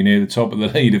 Sam will be near the top of the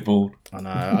leaderboard. I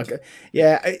know.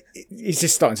 It's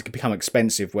just starting to become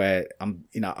expensive. Where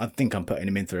I think I'm putting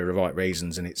him in for the right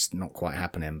reasons, and it's not quite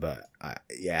happening. But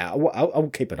I'll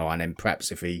keep an eye on him.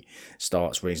 Perhaps if he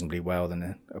starts reasonably well,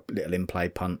 then a little in-play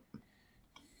punt.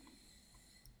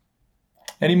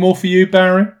 Any more for you,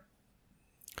 Barry?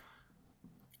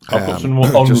 I've got some more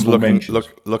honourable mentions.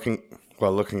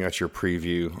 Looking at your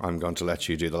preview, I'm going to let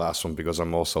you do the last one because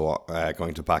I'm also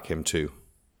going to back him too.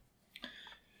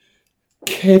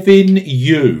 Kevin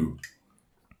Yu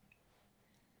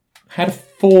had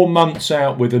 4 months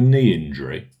out with a knee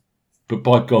injury, but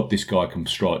by God, this guy can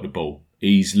strike the ball.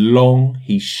 He's long,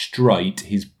 he's straight,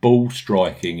 his ball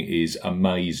striking is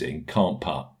amazing, can't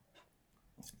putt.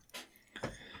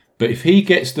 But if he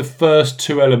gets the first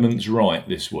 2 elements right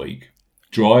this week,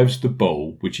 drives the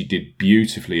ball, which he did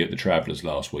beautifully at the Travellers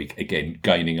last week, again,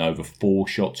 gaining over 4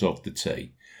 shots off the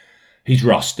tee. He's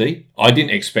rusty. I didn't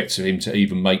expect him to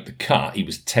even make the cut. He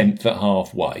was 10th at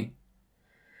halfway.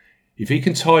 If he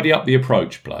can tidy up the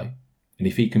approach play, and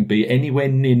if he can be anywhere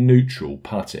near neutral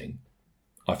putting,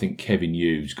 I think Kevin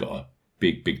Yu's got a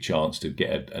big, big chance to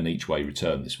get an each-way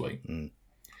return this week.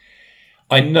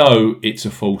 I know it's a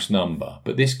false number,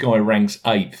 but this guy ranks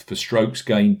 8th for strokes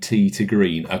gained tee to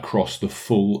green across the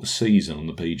full season on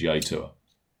the PGA Tour.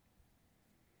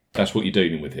 That's what you're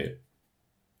dealing with here.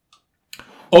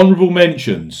 Honourable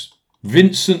mentions.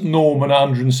 Vincent Norman,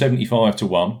 175 to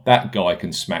 1. That guy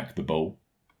can smack the ball.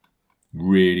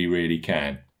 Really, really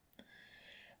can.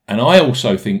 And I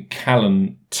also think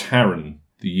Callum Tarrant,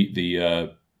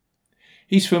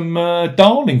 he's from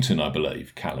Darlington, I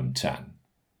believe, Callum Tarrant.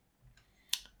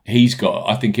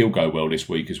 I think he'll go well this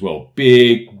week as well.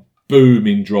 Big,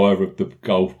 booming driver of the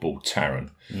golf ball,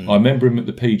 Tarrant. I remember him at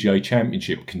the PGA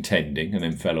Championship contending and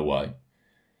then fell away.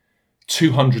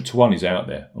 200 to 1 is out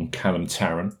there on Callum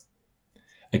Tarrant.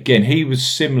 Again, he was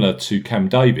similar to Cam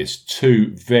Davis.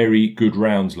 2 very good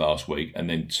rounds last week and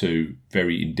then 2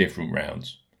 very indifferent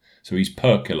rounds. So he's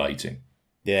percolating.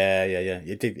 Yeah.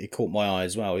 He caught my eye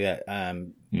as well. Yeah,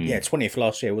 20th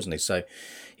last year, wasn't he? So,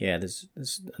 yeah, there's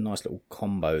a nice little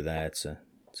combo there to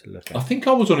look at. I think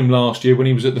I was on him last year when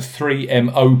he was at the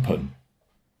 3M Open,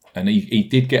 and he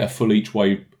did get a full each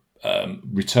way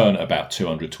return at about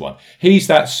 200 to 1. He's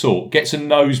that sort, gets a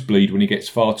nosebleed when he gets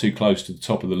far too close to the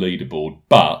top of the leaderboard,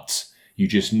 but you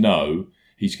just know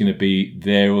he's going to be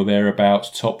there or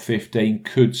thereabouts, top 15,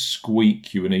 could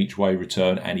squeak you an each way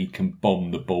return, and he can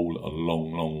bomb the ball a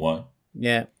long, long way.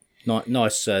 Yeah,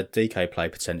 nice DK play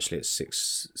potentially at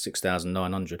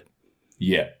 6,900.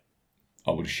 Yeah,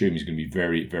 I would assume he's going to be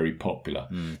very, very popular.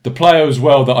 The player as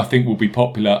well that I think will be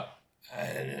popular,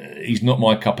 he's not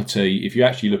my cup of tea. If you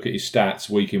actually look at his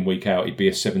stats week in, week out, he'd be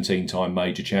a 17-time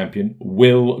major champion.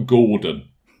 Will Gordon.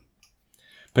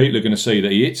 People are going to see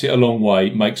that he hits it a long way,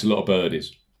 makes a lot of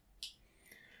birdies.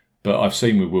 But I've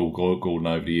seen with Will Gordon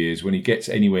over the years, when he gets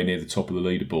anywhere near the top of the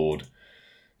leaderboard,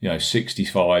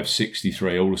 65,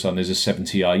 63, all of a sudden there's a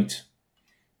 78.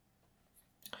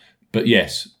 But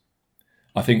yes,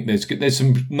 I think there's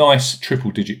some nice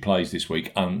triple-digit plays this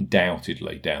week,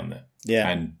 undoubtedly, down there. Yeah.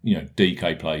 And,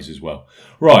 DK plays as well.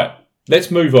 Right, let's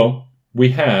move on. We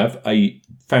have a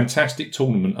fantastic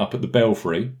tournament up at the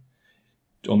Belfry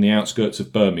on the outskirts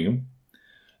of Birmingham.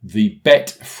 The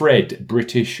Betfred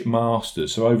British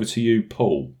Masters. So over to you,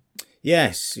 Paul.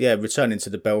 Yes, returning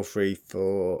to the Belfry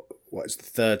for what's the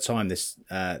third time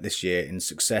this year in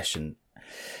succession.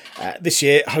 This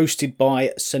year hosted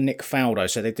by Sir Nick Faldo,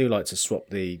 so they do like to swap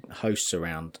the hosts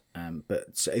around.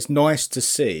 But it's nice to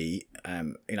see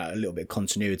a little bit of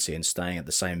continuity and staying at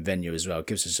the same venue as well. It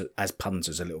gives us as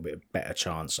punters a little bit better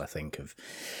chance, I think, of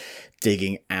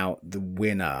digging out the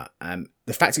winner.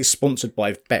 The fact it's sponsored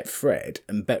by Betfred,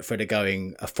 and Betfred are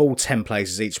going a full 10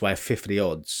 places each way, 50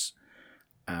 odds,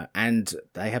 and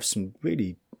they have some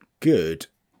really good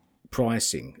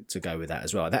pricing to go with that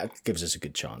as well. That gives us a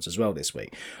good chance as well this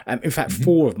week. In fact,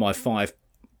 4 of my 5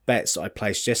 bets that I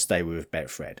placed yesterday were with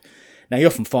Betfred. Now, you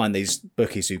often find these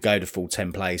bookies who go to full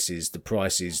 10 places, the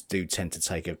prices do tend to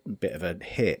take a bit of a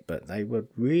hit, but they were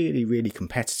really, really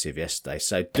competitive yesterday.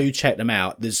 So do check them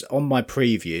out. There's on my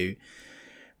preview,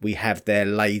 we have their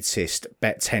latest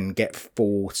Bet 10 Get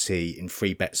 40 in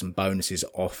free bets and bonuses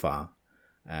offer,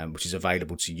 which is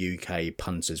available to UK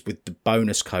punters with the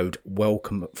bonus code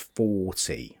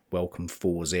WELCOME40,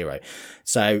 WELCOME40.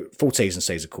 So full T's and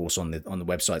C's, of course, on the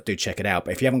website. Do check it out.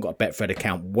 But if you haven't got a Betfred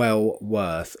account, well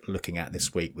worth looking at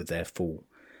this week with their full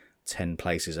 10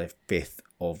 places, a fifth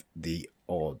of the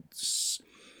odds.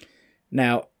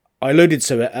 Now, I alluded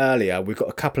to it earlier. We've got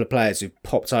a couple of players who've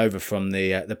popped over from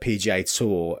the PGA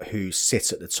Tour who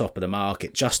sit at the top of the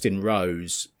market. Justin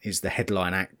Rose is the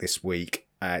headline act this week.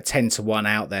 10 to 1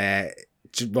 out there.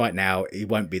 Right now, he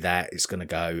won't be there. It's going to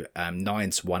go 9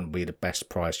 to 1 will be the best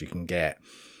price you can get.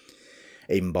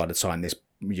 Even by the time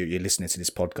you're listening to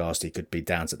this podcast, he could be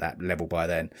down to that level by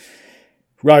then.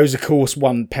 Rose, of course,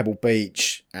 won Pebble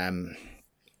Beach. I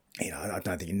don't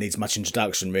think he needs much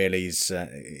introduction, really. He's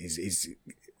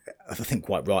I think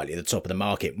quite rightly at the top of the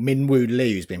market. Minwoo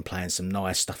Lee, who's been playing some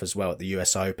nice stuff as well at the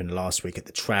US Open last week at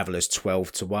the Travellers,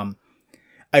 12 to 1.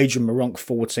 Adrian Moronk,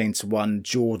 14 to 1.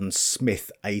 Jordan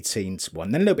Smith, 18 to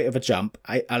 1. Then a little bit of a jump.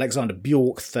 Alexander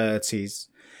Bjork, 30s.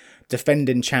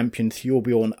 Defending champion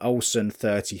Thorbjorn Olsen,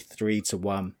 33 to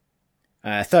 1.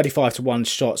 35 to 1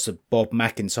 shots of Bob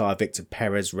McIntyre, Victor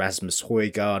Perez, Rasmus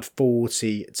Højgaard,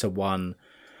 40 to 1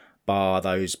 bar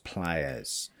those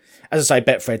players. As I say,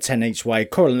 Betfred 10 each way.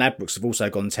 Coral and Ladbrokes have also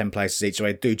gone 10 places each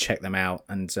way. Do check them out.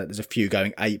 And there's a few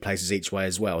going 8 places each way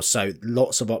as well. So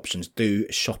lots of options.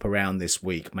 Do shop around this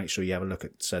week. Make sure you have a look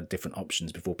at different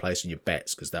options before placing your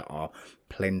bets, because there are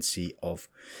plenty of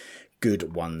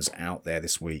good ones out there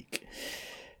this week.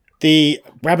 The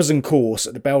Brabazon course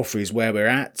at the Belfry is where we're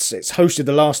at. It's hosted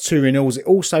the last 2 renewals. It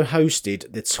also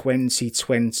hosted the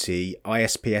 2020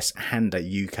 ISPS Handa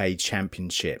UK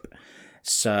Championship.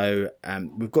 So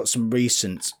we've got some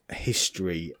recent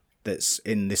history that's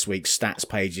in this week's stats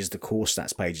pages, the course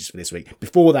stats pages for this week.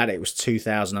 Before that, it was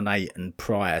 2008 and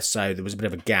prior, so there was a bit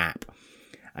of a gap.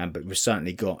 But we've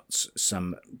certainly got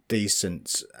some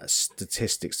decent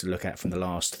statistics to look at from the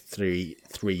last three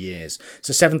years.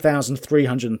 So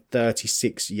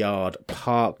 7,336 yard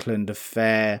Parkland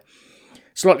affair.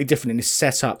 Slightly different in its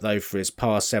setup though for its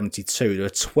par 72. There are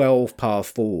 12 par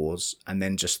 4s and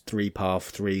then just 3 par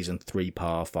 3s and 3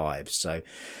 par 5s. So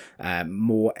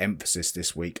more emphasis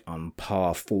this week on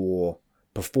par 4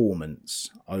 performance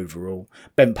overall.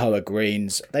 Benpoa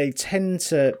greens, they tend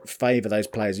to favour those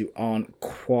players who aren't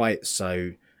quite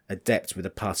so adept with a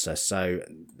putter. So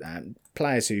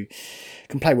players who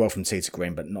can play well from tee to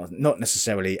green, but not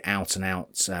necessarily out and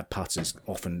out putters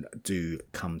often do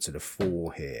come to the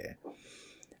fore here.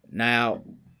 Now,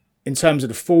 in terms of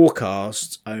the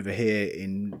forecast over here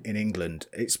in England,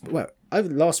 over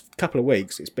the last couple of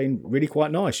weeks, it's been really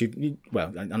quite nice.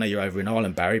 Well, I know you're over in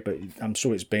Ireland, Barry, but I'm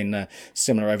sure it's been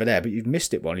similar over there. But you've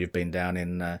missed it while you've been down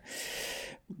in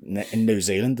New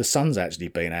Zealand. The sun's actually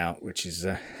been out, which is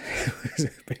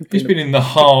it's been in the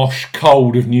harsh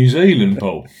cold of New Zealand,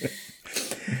 Paul.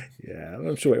 Yeah,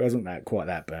 I'm sure it wasn't quite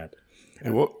that bad.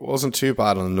 It wasn't too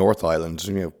bad on the North Island.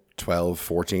 12,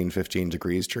 14, 15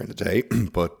 degrees during the day,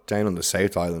 but down on the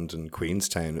South Island in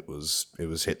Queenstown, it was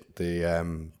hit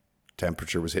the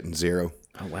temperature was hitting 0.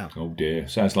 Oh wow! Oh dear,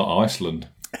 sounds like Iceland.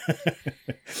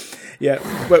 Yeah,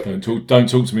 well, don't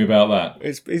talk to me about that.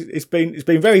 It's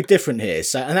been very different here.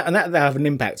 So and that have an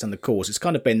impact on the course. It's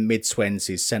kind of been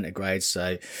mid-20s centigrade,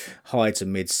 so high to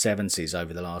mid-70s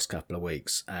over the last couple of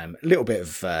weeks. A little bit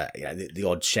of the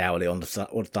odd shower, the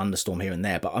odd thunderstorm here and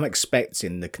there, but I'm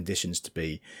expecting the conditions to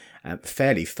be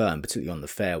fairly firm, particularly on the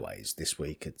fairways this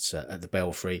week at the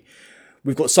Belfry.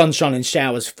 We've got sunshine and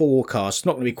showers forecast.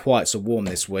 Not going to be quite so warm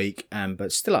this week,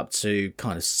 but still up to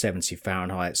kind of 70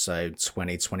 Fahrenheit, so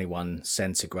 20, 21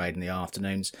 centigrade in the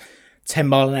afternoons. 10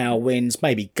 mile an hour winds,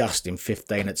 maybe gusting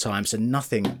 15 at times, so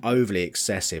nothing overly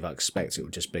excessive. I expect it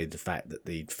will just be the fact that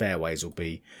the fairways will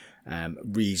be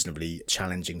reasonably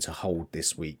challenging to hold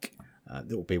this week.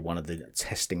 That will be one of the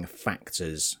testing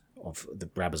factors of the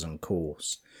Brabazon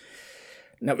course.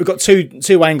 Now, we've got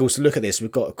two angles to look at this.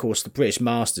 We've got, of course, the British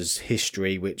Masters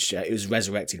history, which it was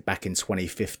resurrected back in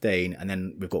 2015. And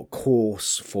then we've got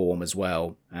course form as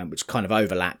well, which kind of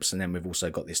overlaps. And then we've also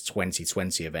got this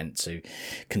 2020 event to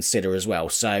consider as well.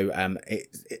 So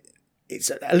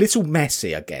it's a little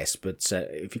messy, I guess, but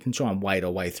if you can try and wade our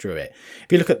way through it.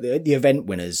 If you look at the event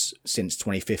winners since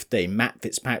 2015, Matt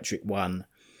Fitzpatrick won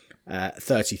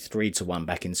 33-1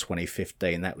 back in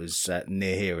 2015. That was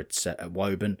near here at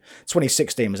Woburn.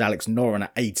 2016 was Alex Noren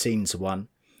at 18-1.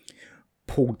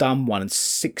 Paul Dunn won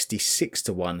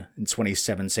 66-1 in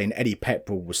 2017. Eddie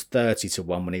Pepperell was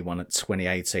 30-1 when he won at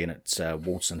 2018 at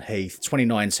Walton Heath.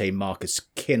 2019 Marcus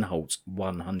Kinholt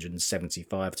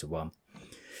 175-1.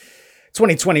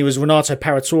 2020 was Renato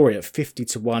Paratori at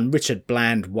 50-1. Richard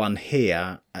Bland won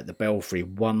here at the Belfry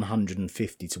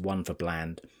 150-1 for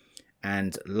Bland.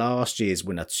 And last year's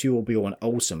winner, Torbjorn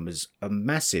Olsen, was a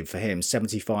massive for him,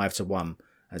 75-1,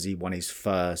 as he won his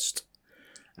first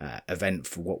event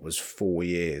for what was 4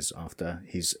 years after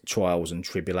his trials and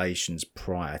tribulations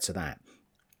prior to that.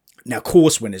 Now,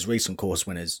 course winners, recent course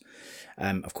winners,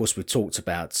 of course, we've talked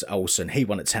about Olsen. He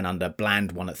won at 10 under,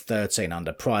 Bland won at 13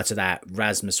 under. Prior to that,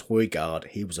 Rasmus Højgaard,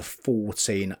 he was a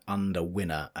 14 under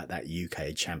winner at that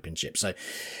UK Championship. So,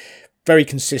 very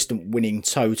consistent winning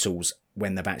totals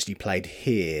when they've actually played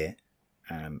here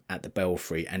at the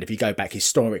Belfry. And if you go back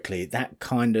historically, that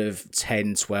kind of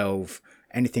 10, 12,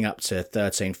 anything up to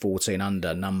 13, 14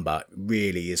 under number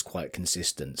really is quite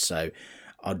consistent. So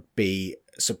I'd be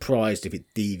surprised if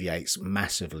it deviates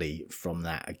massively from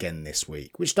that again this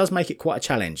week, which does make it quite a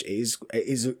challenge. It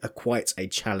is quite a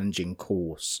challenging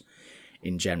course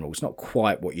in general. It's not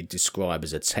quite what you'd describe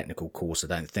as a technical course, I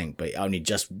don't think, but it only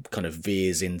just kind of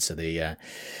veers into the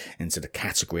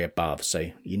category above. So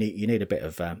you need a bit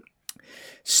of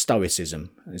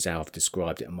stoicism, is how I've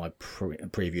described it in my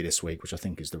preview this week, which I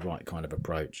think is the right kind of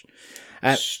approach.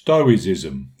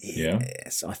 Stoicism, yeah.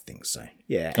 Yes, I think so.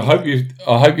 Yeah. I hope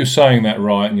you're saying that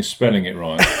right and you're spelling it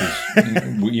right,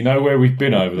 because you know where we've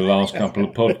been over the last couple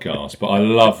of podcasts. But I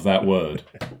love that word.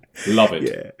 Love it.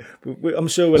 Yeah, I'm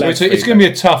sure we'll. So it's going to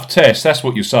be a tough test. That's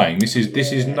what you're saying. This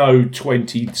is no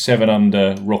 27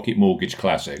 under Rocket Mortgage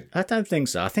Classic. I don't think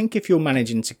so. I think if you're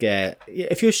managing to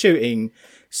if you're shooting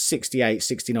 68,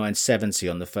 69, 70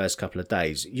 on the first couple of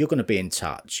days, you're going to be in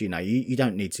touch. You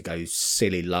don't need to go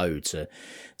silly low to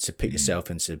put yourself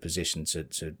into a position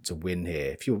to win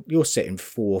here. If you're sitting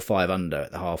 4 or 5 under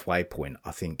at the halfway point,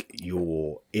 I think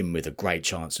you're in with a great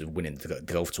chance of winning the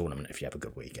golf tournament if you have a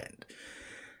good weekend.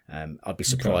 I'd be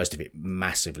surprised if it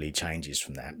massively changes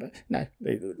from that. But no,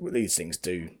 these things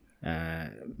do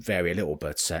vary a little,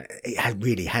 but it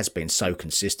really has been so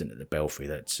consistent at the Belfry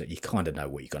that you kind of know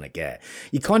what you're going to get.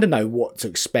 You kind of know what to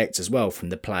expect as well from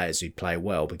the players who play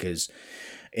well, because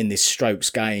in this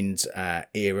strokes gained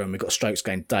era, and we've got strokes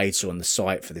gained data on the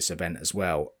site for this event as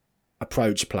well,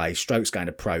 approach play, strokes gained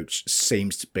approach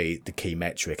seems to be the key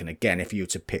metric. And again, if you were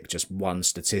to pick just one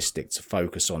statistic to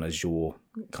focus on as your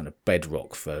kind of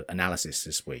bedrock for analysis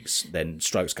this week, then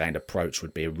strokes gained approach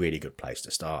would be a really good place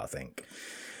to start, I think.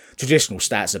 Traditional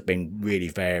stats have been really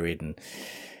varied, and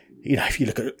if you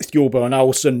look at Thorburn and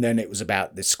Olsen, then it was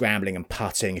about the scrambling and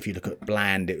putting. If you look at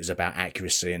Bland, it was about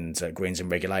accuracy and greens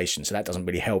and regulation. So that doesn't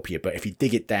really help you. But if you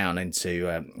dig it down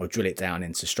into or drill it down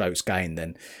into strokes gained,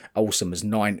 then Olsen was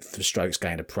 9th for strokes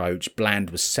gained approach.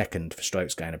 Bland was 2nd for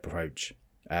strokes gained approach.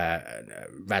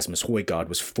 Rasmus Højgaard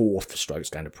was 4th for strokes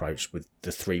gained approach, with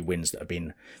the 3 wins that have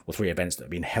been, or 3 events that have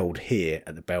been held here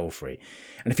at the Belfry.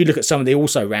 And if you look at some of the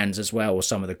also rans as well, or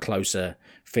some of the closer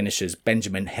finishers,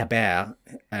 Benjamin Hebert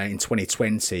in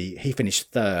 2020, he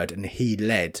finished 3rd and he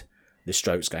led the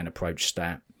strokes gained approach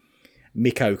stat.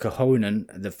 Mikko Kohonen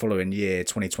the following year,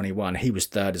 2021, he was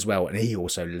 3rd as well, and he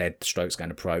also led the strokes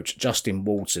gained approach. Justin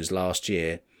Walters last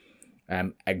year,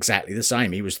 exactly the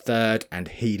same. He was 3rd and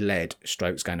he led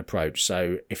strokes gained approach.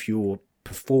 So if you're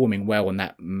performing well on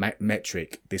that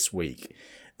metric this week,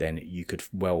 then you could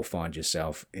well find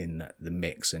yourself in the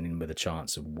mix and in with a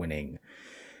chance of winning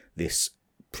this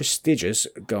prestigious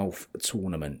golf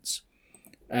tournament.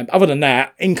 Other than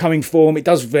that, incoming form, it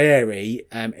does vary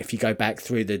if you go back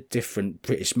through the different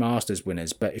British Masters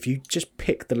winners. But if you just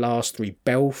pick the last 3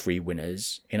 Belfry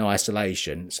winners in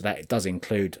isolation, so that it does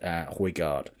include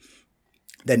Højgaard,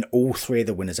 then all 3 of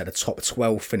the winners had a top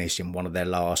 12 finish in one of their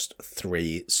last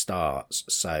 3 starts.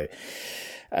 So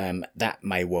that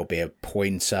may well be a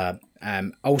pointer.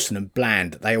 Olsen and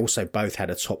Bland, they also both had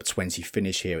a top 20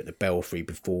 finish here at the Belfry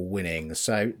before winning.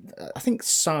 So I think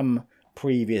some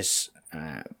previous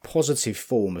positive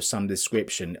form of some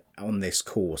description on this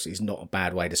course is not a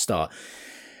bad way to start.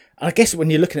 I guess when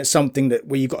you're looking at something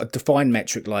where you've got a defined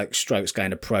metric like strokes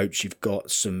gained approach, you've got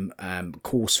some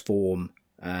course form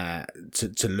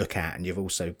to look at, and you've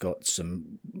also got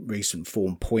some recent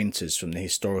form pointers from the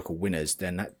historical winners,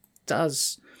 then that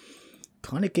does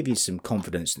kind of give you some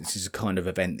confidence that this is a kind of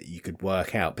event that you could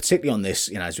work out, particularly on this,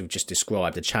 as we've just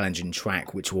described, a challenging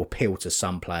track which will appeal to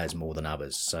some players more than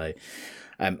others. So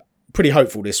pretty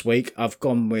hopeful this week. I've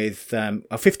gone with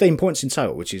 15 points in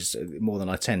total, which is more than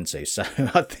I tend to. So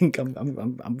I think I'm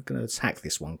going to attack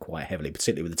this one quite heavily,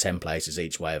 particularly with the 10 places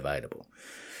each way available.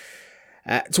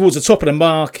 Towards the top of the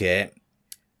market,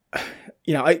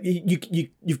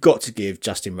 you've got to give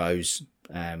Justin Rose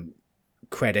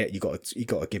credit. You've got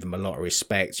to give him a lot of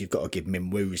respect. You've got to give Min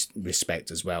Woo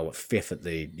respect as well. At 5th at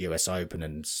the US Open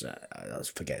and I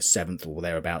forget 7th or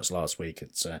thereabouts last week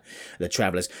at the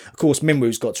Travellers. Of course, Min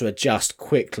Woo's got to adjust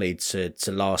quickly to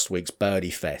last week's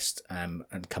Birdie Fest and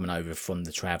coming over from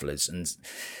the Travellers. And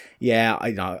yeah,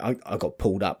 I got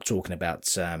pulled up talking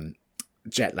about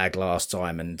jet lag last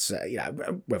time, and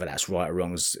whether that's right or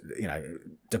wrong is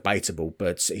debatable,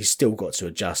 but he's still got to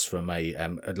adjust from a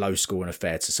low scoring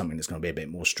affair to something that's going to be a bit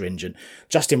more stringent.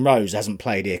 Justin Rose hasn't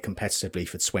played here competitively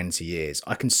for 20 years.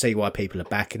 I can see why people are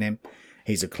backing him.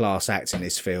 He's a class act in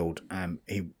this field.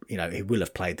 He will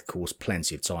have played the course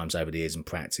plenty of times over the years in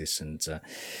practice, and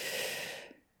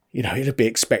he'll be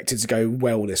expected to go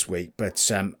well this week.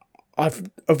 But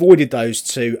I've avoided those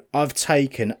 2. I've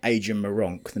taken Adrian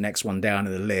Meronk, the next one down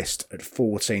in the list, at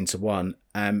 14-1.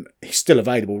 He's still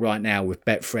available right now with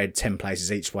Betfred, 10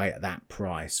 places each way at that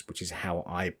price, which is how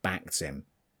I backed him.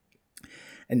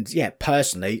 And yeah,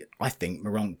 personally, I think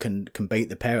Meronk can beat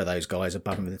the pair of those guys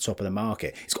above him at the top of the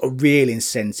market. He's got a real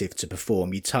incentive to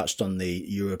perform. You touched on the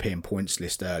European points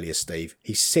list earlier, Steve.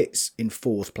 He sits in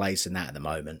 4th place in that at the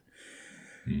moment.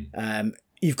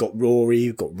 You've got Rory,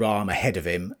 you've got Rahm ahead of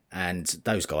him, and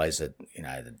those guys are,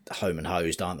 home and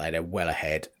hosed, aren't they? They're well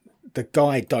ahead. The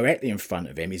guy directly in front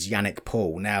of him is Yannick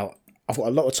Paul. Now, I've got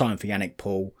a lot of time for Yannick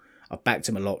Paul. I've backed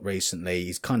him a lot recently.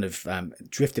 He's kind of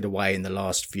drifted away in the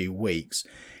last few weeks.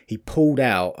 He pulled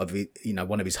out of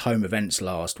one of his home events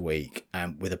last week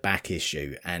with a back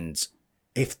issue, and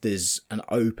if there's an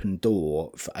open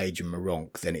door for Adrian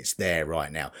Maronk, then it's there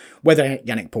right now. Whether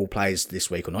Yannick Paul plays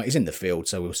this week or not, he's in the field,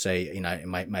 so we'll see. It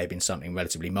may have been something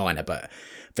relatively minor, but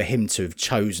for him to have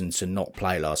chosen to not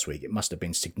play last week, it must have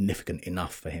been significant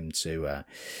enough for him to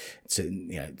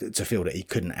feel that he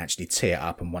couldn't actually tee it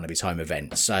up in one of his home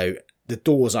events. So the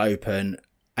door's open.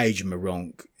 Adrian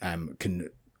Maronk can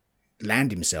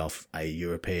land himself a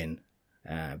European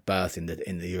berth in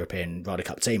the European Ryder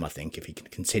Cup team, I think, if he can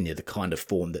continue the kind of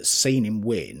form that's seen him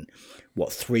win,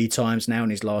 3 times now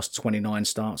in his last 29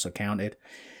 starts, I counted.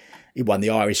 He won the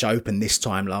Irish Open this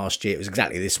time last year. It was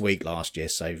exactly this week last year,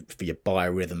 so for your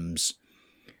Biorhythms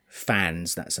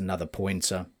fans, that's another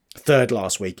pointer. 3rd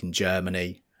last week in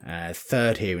Germany,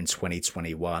 3rd here in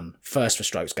 2021, 1st for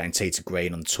strokes gained tee to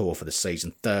green on tour for the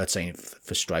season, 13th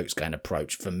for strokes gained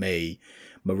approach. For me,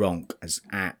 Maronk has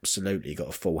absolutely got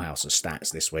a full house of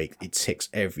stats this week. He ticks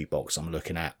every box I'm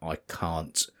looking at. I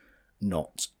can't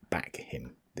not back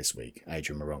him this week,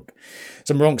 Adrian Maronk.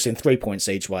 So Maronk's in 3 points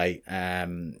each way.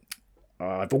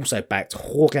 I've also backed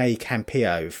Jorge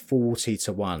Campillo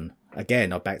 40-1.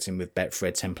 Again, I backed him with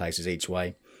Betfred 10 places each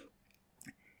way.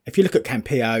 If you look at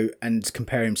Campillo and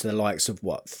compare him to the likes of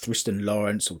Tristan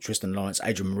Lawrence,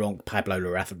 Adrian Maronk, Pablo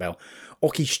Larrazabal,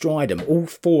 Oki Stridham, all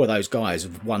 4 of those guys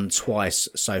have won twice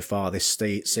so far this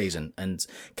season. And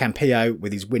Campillo,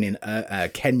 with his win in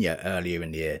Kenya earlier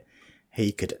in the year,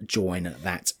 he could join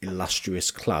that illustrious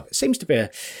club. It seems to be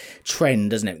a trend,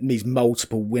 doesn't it? These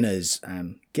multiple winners,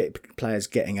 players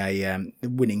getting the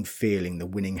winning feeling, the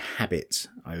winning habit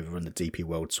over on the DP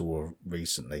World Tour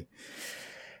recently.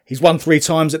 He's won 3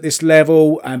 times at this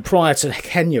level, and prior to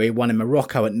Kenya, he won in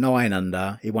Morocco at 9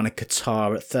 under. He won in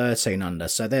Qatar at 13 under.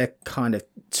 So they're kind of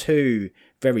 2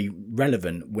 very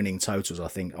relevant winning totals, I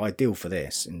think, ideal for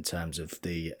this in terms of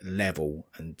the level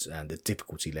and the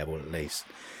difficulty level at least.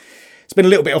 It's been a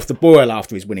little bit off the boil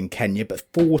after his win in Kenya, but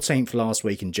 14th last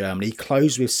week in Germany. He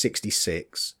closed with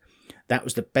 66. That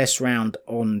was the best round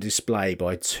on display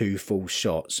by 2 full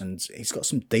shots, and he's got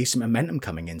some decent momentum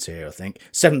coming into here, I think.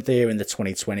 7th here in the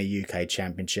 2020 UK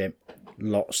Championship.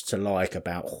 Lots to like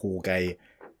about Jorge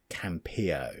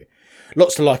Campillo.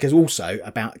 Lots to like is also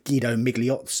about Guido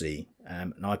Migliozzi.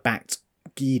 And I backed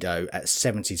Guido at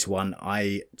 70-1.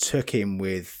 I took him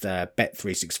with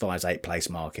Bet365's 8 place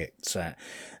market.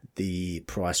 The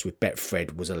price with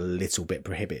Betfred was a little bit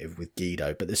prohibitive with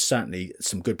Guido, but there's certainly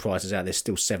some good prices out. There's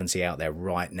still 70 out there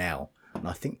right now, and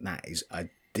I think that is a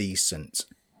decent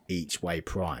each way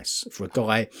price for a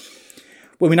guy.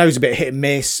 Well, we know he's a bit hit and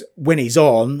miss. When he's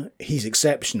on, he's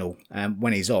exceptional.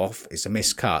 When he's off, it's a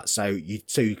miscut. So you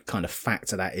do kind of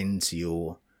factor that into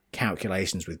your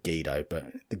calculations with Guido, but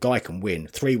the guy can win.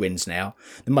 3 wins now.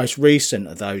 The most recent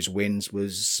of those wins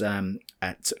was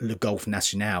at Le Golf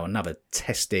National, another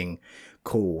testing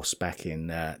course back in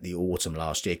the autumn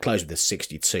last year. Closed with a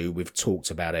 62. We've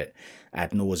talked about it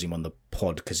ad nauseum on the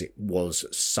pod because it was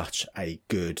such a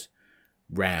good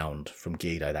round from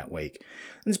Guido that week.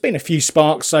 And there's been a few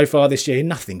sparks so far this year,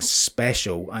 nothing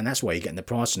special, and that's why you're getting the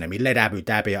price on him. He led Abu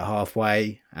Dhabi at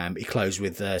halfway. He closed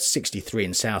with 63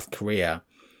 in South Korea,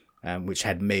 which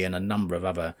had me and a number of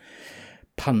other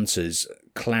punters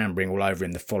clambering all over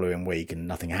him the following week, and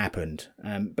nothing happened.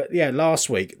 But yeah, last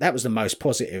week, that was the most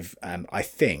positive, I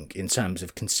think, in terms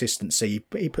of consistency.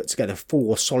 He put together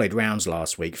 4 solid rounds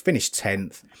last week, finished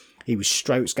 10th. He was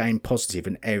strokes gained positive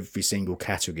in every single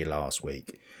category last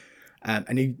week.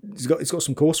 And he's got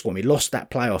some course form. He lost that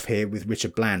playoff here with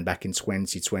Richard Bland back in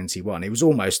 2021. He was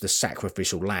almost the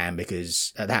sacrificial lamb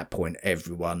because at that point,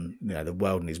 everyone, the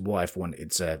world and his wife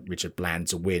wanted Richard Bland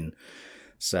to win.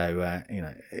 So,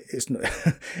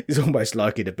 it's almost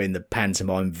like it'd have been the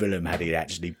pantomime villain had he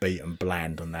actually beaten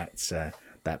Bland on that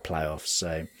playoff.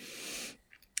 So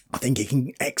I think he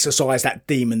can exercise that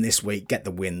demon this week, get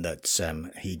the win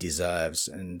that he deserves,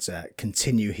 and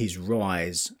continue his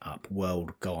rise up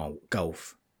world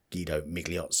golf. Guido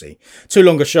Migliozzi. 2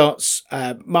 longer shots.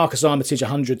 Marcus Armitage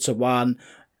 100-1.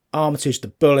 Armitage the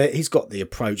bullet. He's got the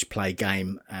approach play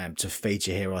game to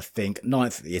feature here, I think.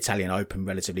 9th at the Italian Open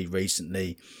relatively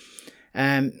recently.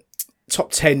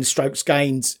 Top 10 strokes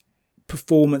gained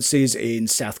performances in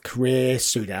South Korea,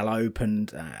 Soudal Open,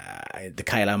 the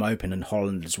KLM Open and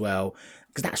Holland as well,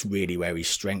 because that's really where his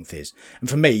strength is. And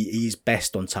for me, he's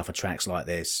best on tougher tracks like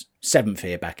this. 7th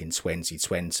here back in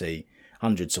 2020,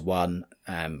 100-1.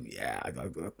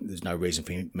 There's no reason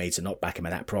for me to not back him at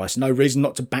that price. No reason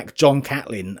not to back John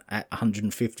Catlin at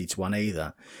 150-1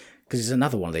 either, because he's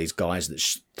another one of these guys that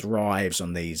thrives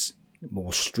on these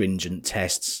more stringent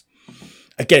tests.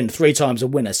 Again, 3 times a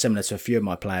winner, similar to a few of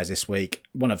my players this week.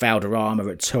 Won a Valderrama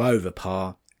at 2 over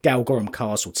par. Galgorum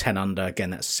Castle 10 under.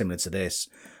 Again, that's similar to this.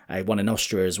 One in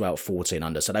Austria as well, 14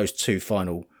 under. So those two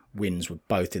final wins were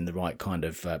both in the right kind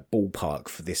of ballpark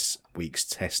for this week's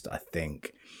test, I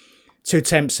think. 2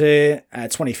 attempts here,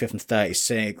 25th and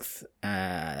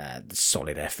 36th.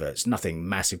 Solid efforts, nothing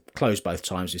massive. Closed both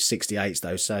times with 68s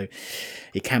though, so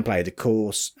he can play the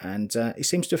course. And he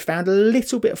seems to have found a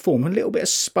little bit of form, a little bit of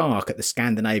spark at the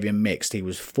Scandinavian Mixed. He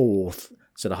was 4th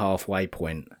to the halfway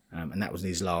point, and that was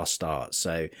his last start.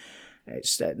 So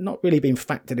it's not really been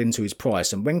factored into his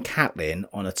price. And when Catlin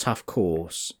on a tough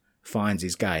course finds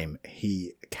his game,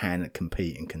 he can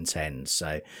compete and contend.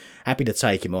 So happy to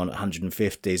take him on at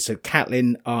 150. So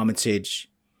Catlin, Armitage,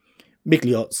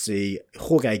 Migliozzi,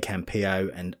 Jorge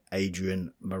Campillo and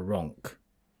Adrian Maronk.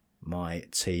 My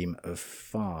team of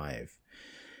 5.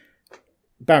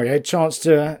 Barry, a chance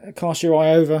to cast your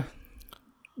eye over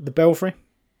the Belfry?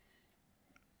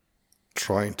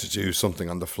 Trying to do something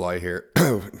on the fly here.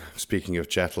 Speaking of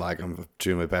jet lag, I'm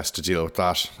doing my best to deal with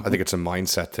that. I think it's a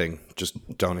mindset thing.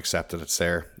 Just don't accept that it's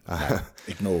there.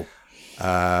 Ignore.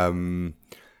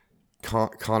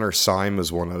 Connor Syme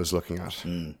was one I was looking at.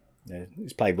 Yeah,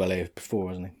 he's played well here before,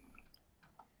 hasn't he?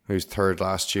 He was 3rd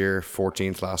last year,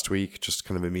 14th last week. Just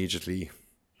kind of immediately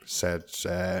said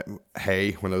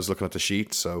hey when I was looking at the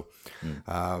sheet. So,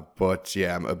 but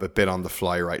yeah, I'm a bit on the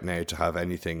fly right now to have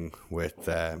anything with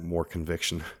more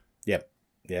conviction. Yep.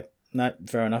 No,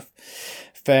 fair enough.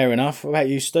 What about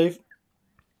you, Steve?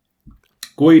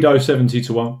 Guido 70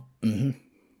 to 1. Mm-hmm.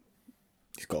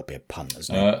 He's got to be a punt,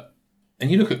 hasn't he? And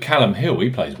you look at Callum Hill, he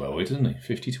plays well, doesn't he?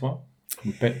 50 to 1.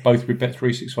 Both with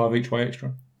Bet365 each way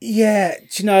extra. Yeah,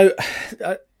 do you know,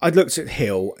 I looked at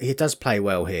Hill. He does play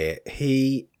well here.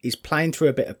 He's playing through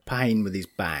a bit of pain with his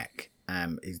back.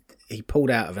 He pulled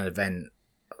out of an event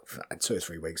 2 or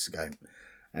 3 weeks ago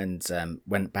and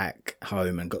went back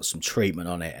home and got some treatment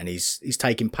on it. And he's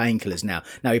taking painkillers now.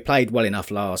 Now, he played well enough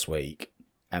last week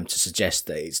to suggest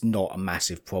that it's not a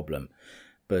massive problem.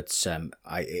 But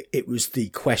it was the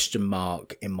question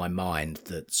mark in my mind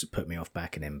that put me off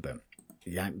backing him. But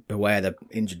yeah, beware the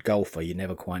injured golfer. You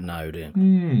never quite know, do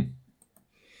you?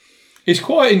 It's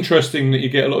quite interesting that you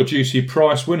get a lot of juicy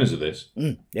price winners of this.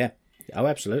 Yeah. Oh,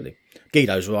 absolutely.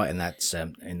 Guido's right in that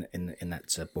in that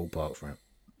ballpark for him.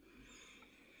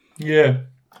 Yeah,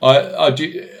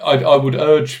 I would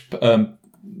urge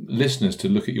listeners to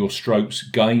look at your strokes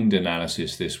gained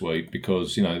analysis this week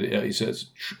because it's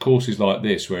courses like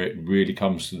this where it really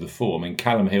comes to the fore. I mean,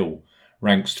 Callum Hill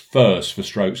ranks first for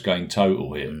strokes gained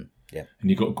total here. Yeah, and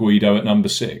you've got Guido at number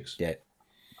 6. Yeah.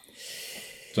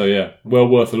 So yeah, well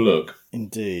worth a look.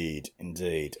 Indeed.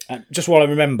 Just while I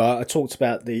remember, I talked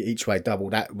about the each way double.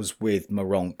 That was with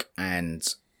Maronk and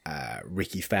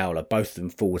Ricky Fowler, both of them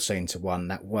 14 to 1.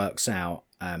 That works out,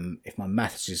 if my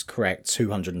maths is correct,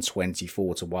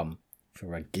 224 to 1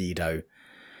 for a Guido,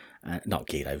 not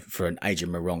Guido, for an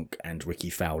Adrian Maronk and Ricky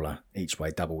Fowler each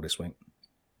way double this week,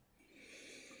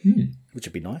 which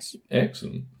would be nice.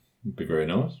 Excellent, would be very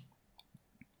nice.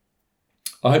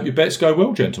 I hope your bets go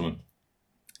well, gentlemen.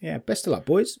 Yeah, best of luck,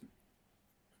 boys.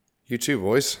 You too,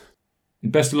 boys.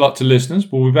 Best of luck to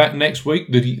listeners. We'll be back next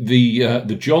week.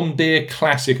 The John Deere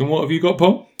Classic. And what have you got,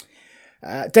 Paul?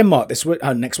 Denmark this week.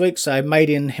 Next week. So made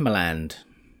in Himmerland.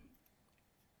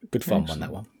 Good fun. Excellent. One,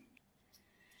 that one.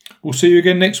 We'll see you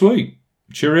again next week.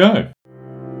 Cheerio.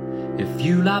 If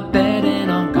you like betting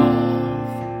on golf,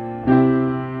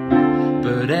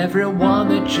 but everyone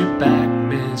that you back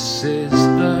misses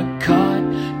the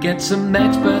cut, get some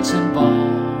experts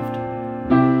involved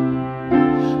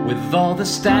with all the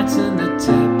stats and the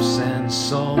tips and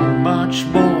so much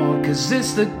more. 'Cause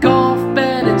it's the golf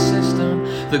betting system,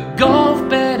 the golf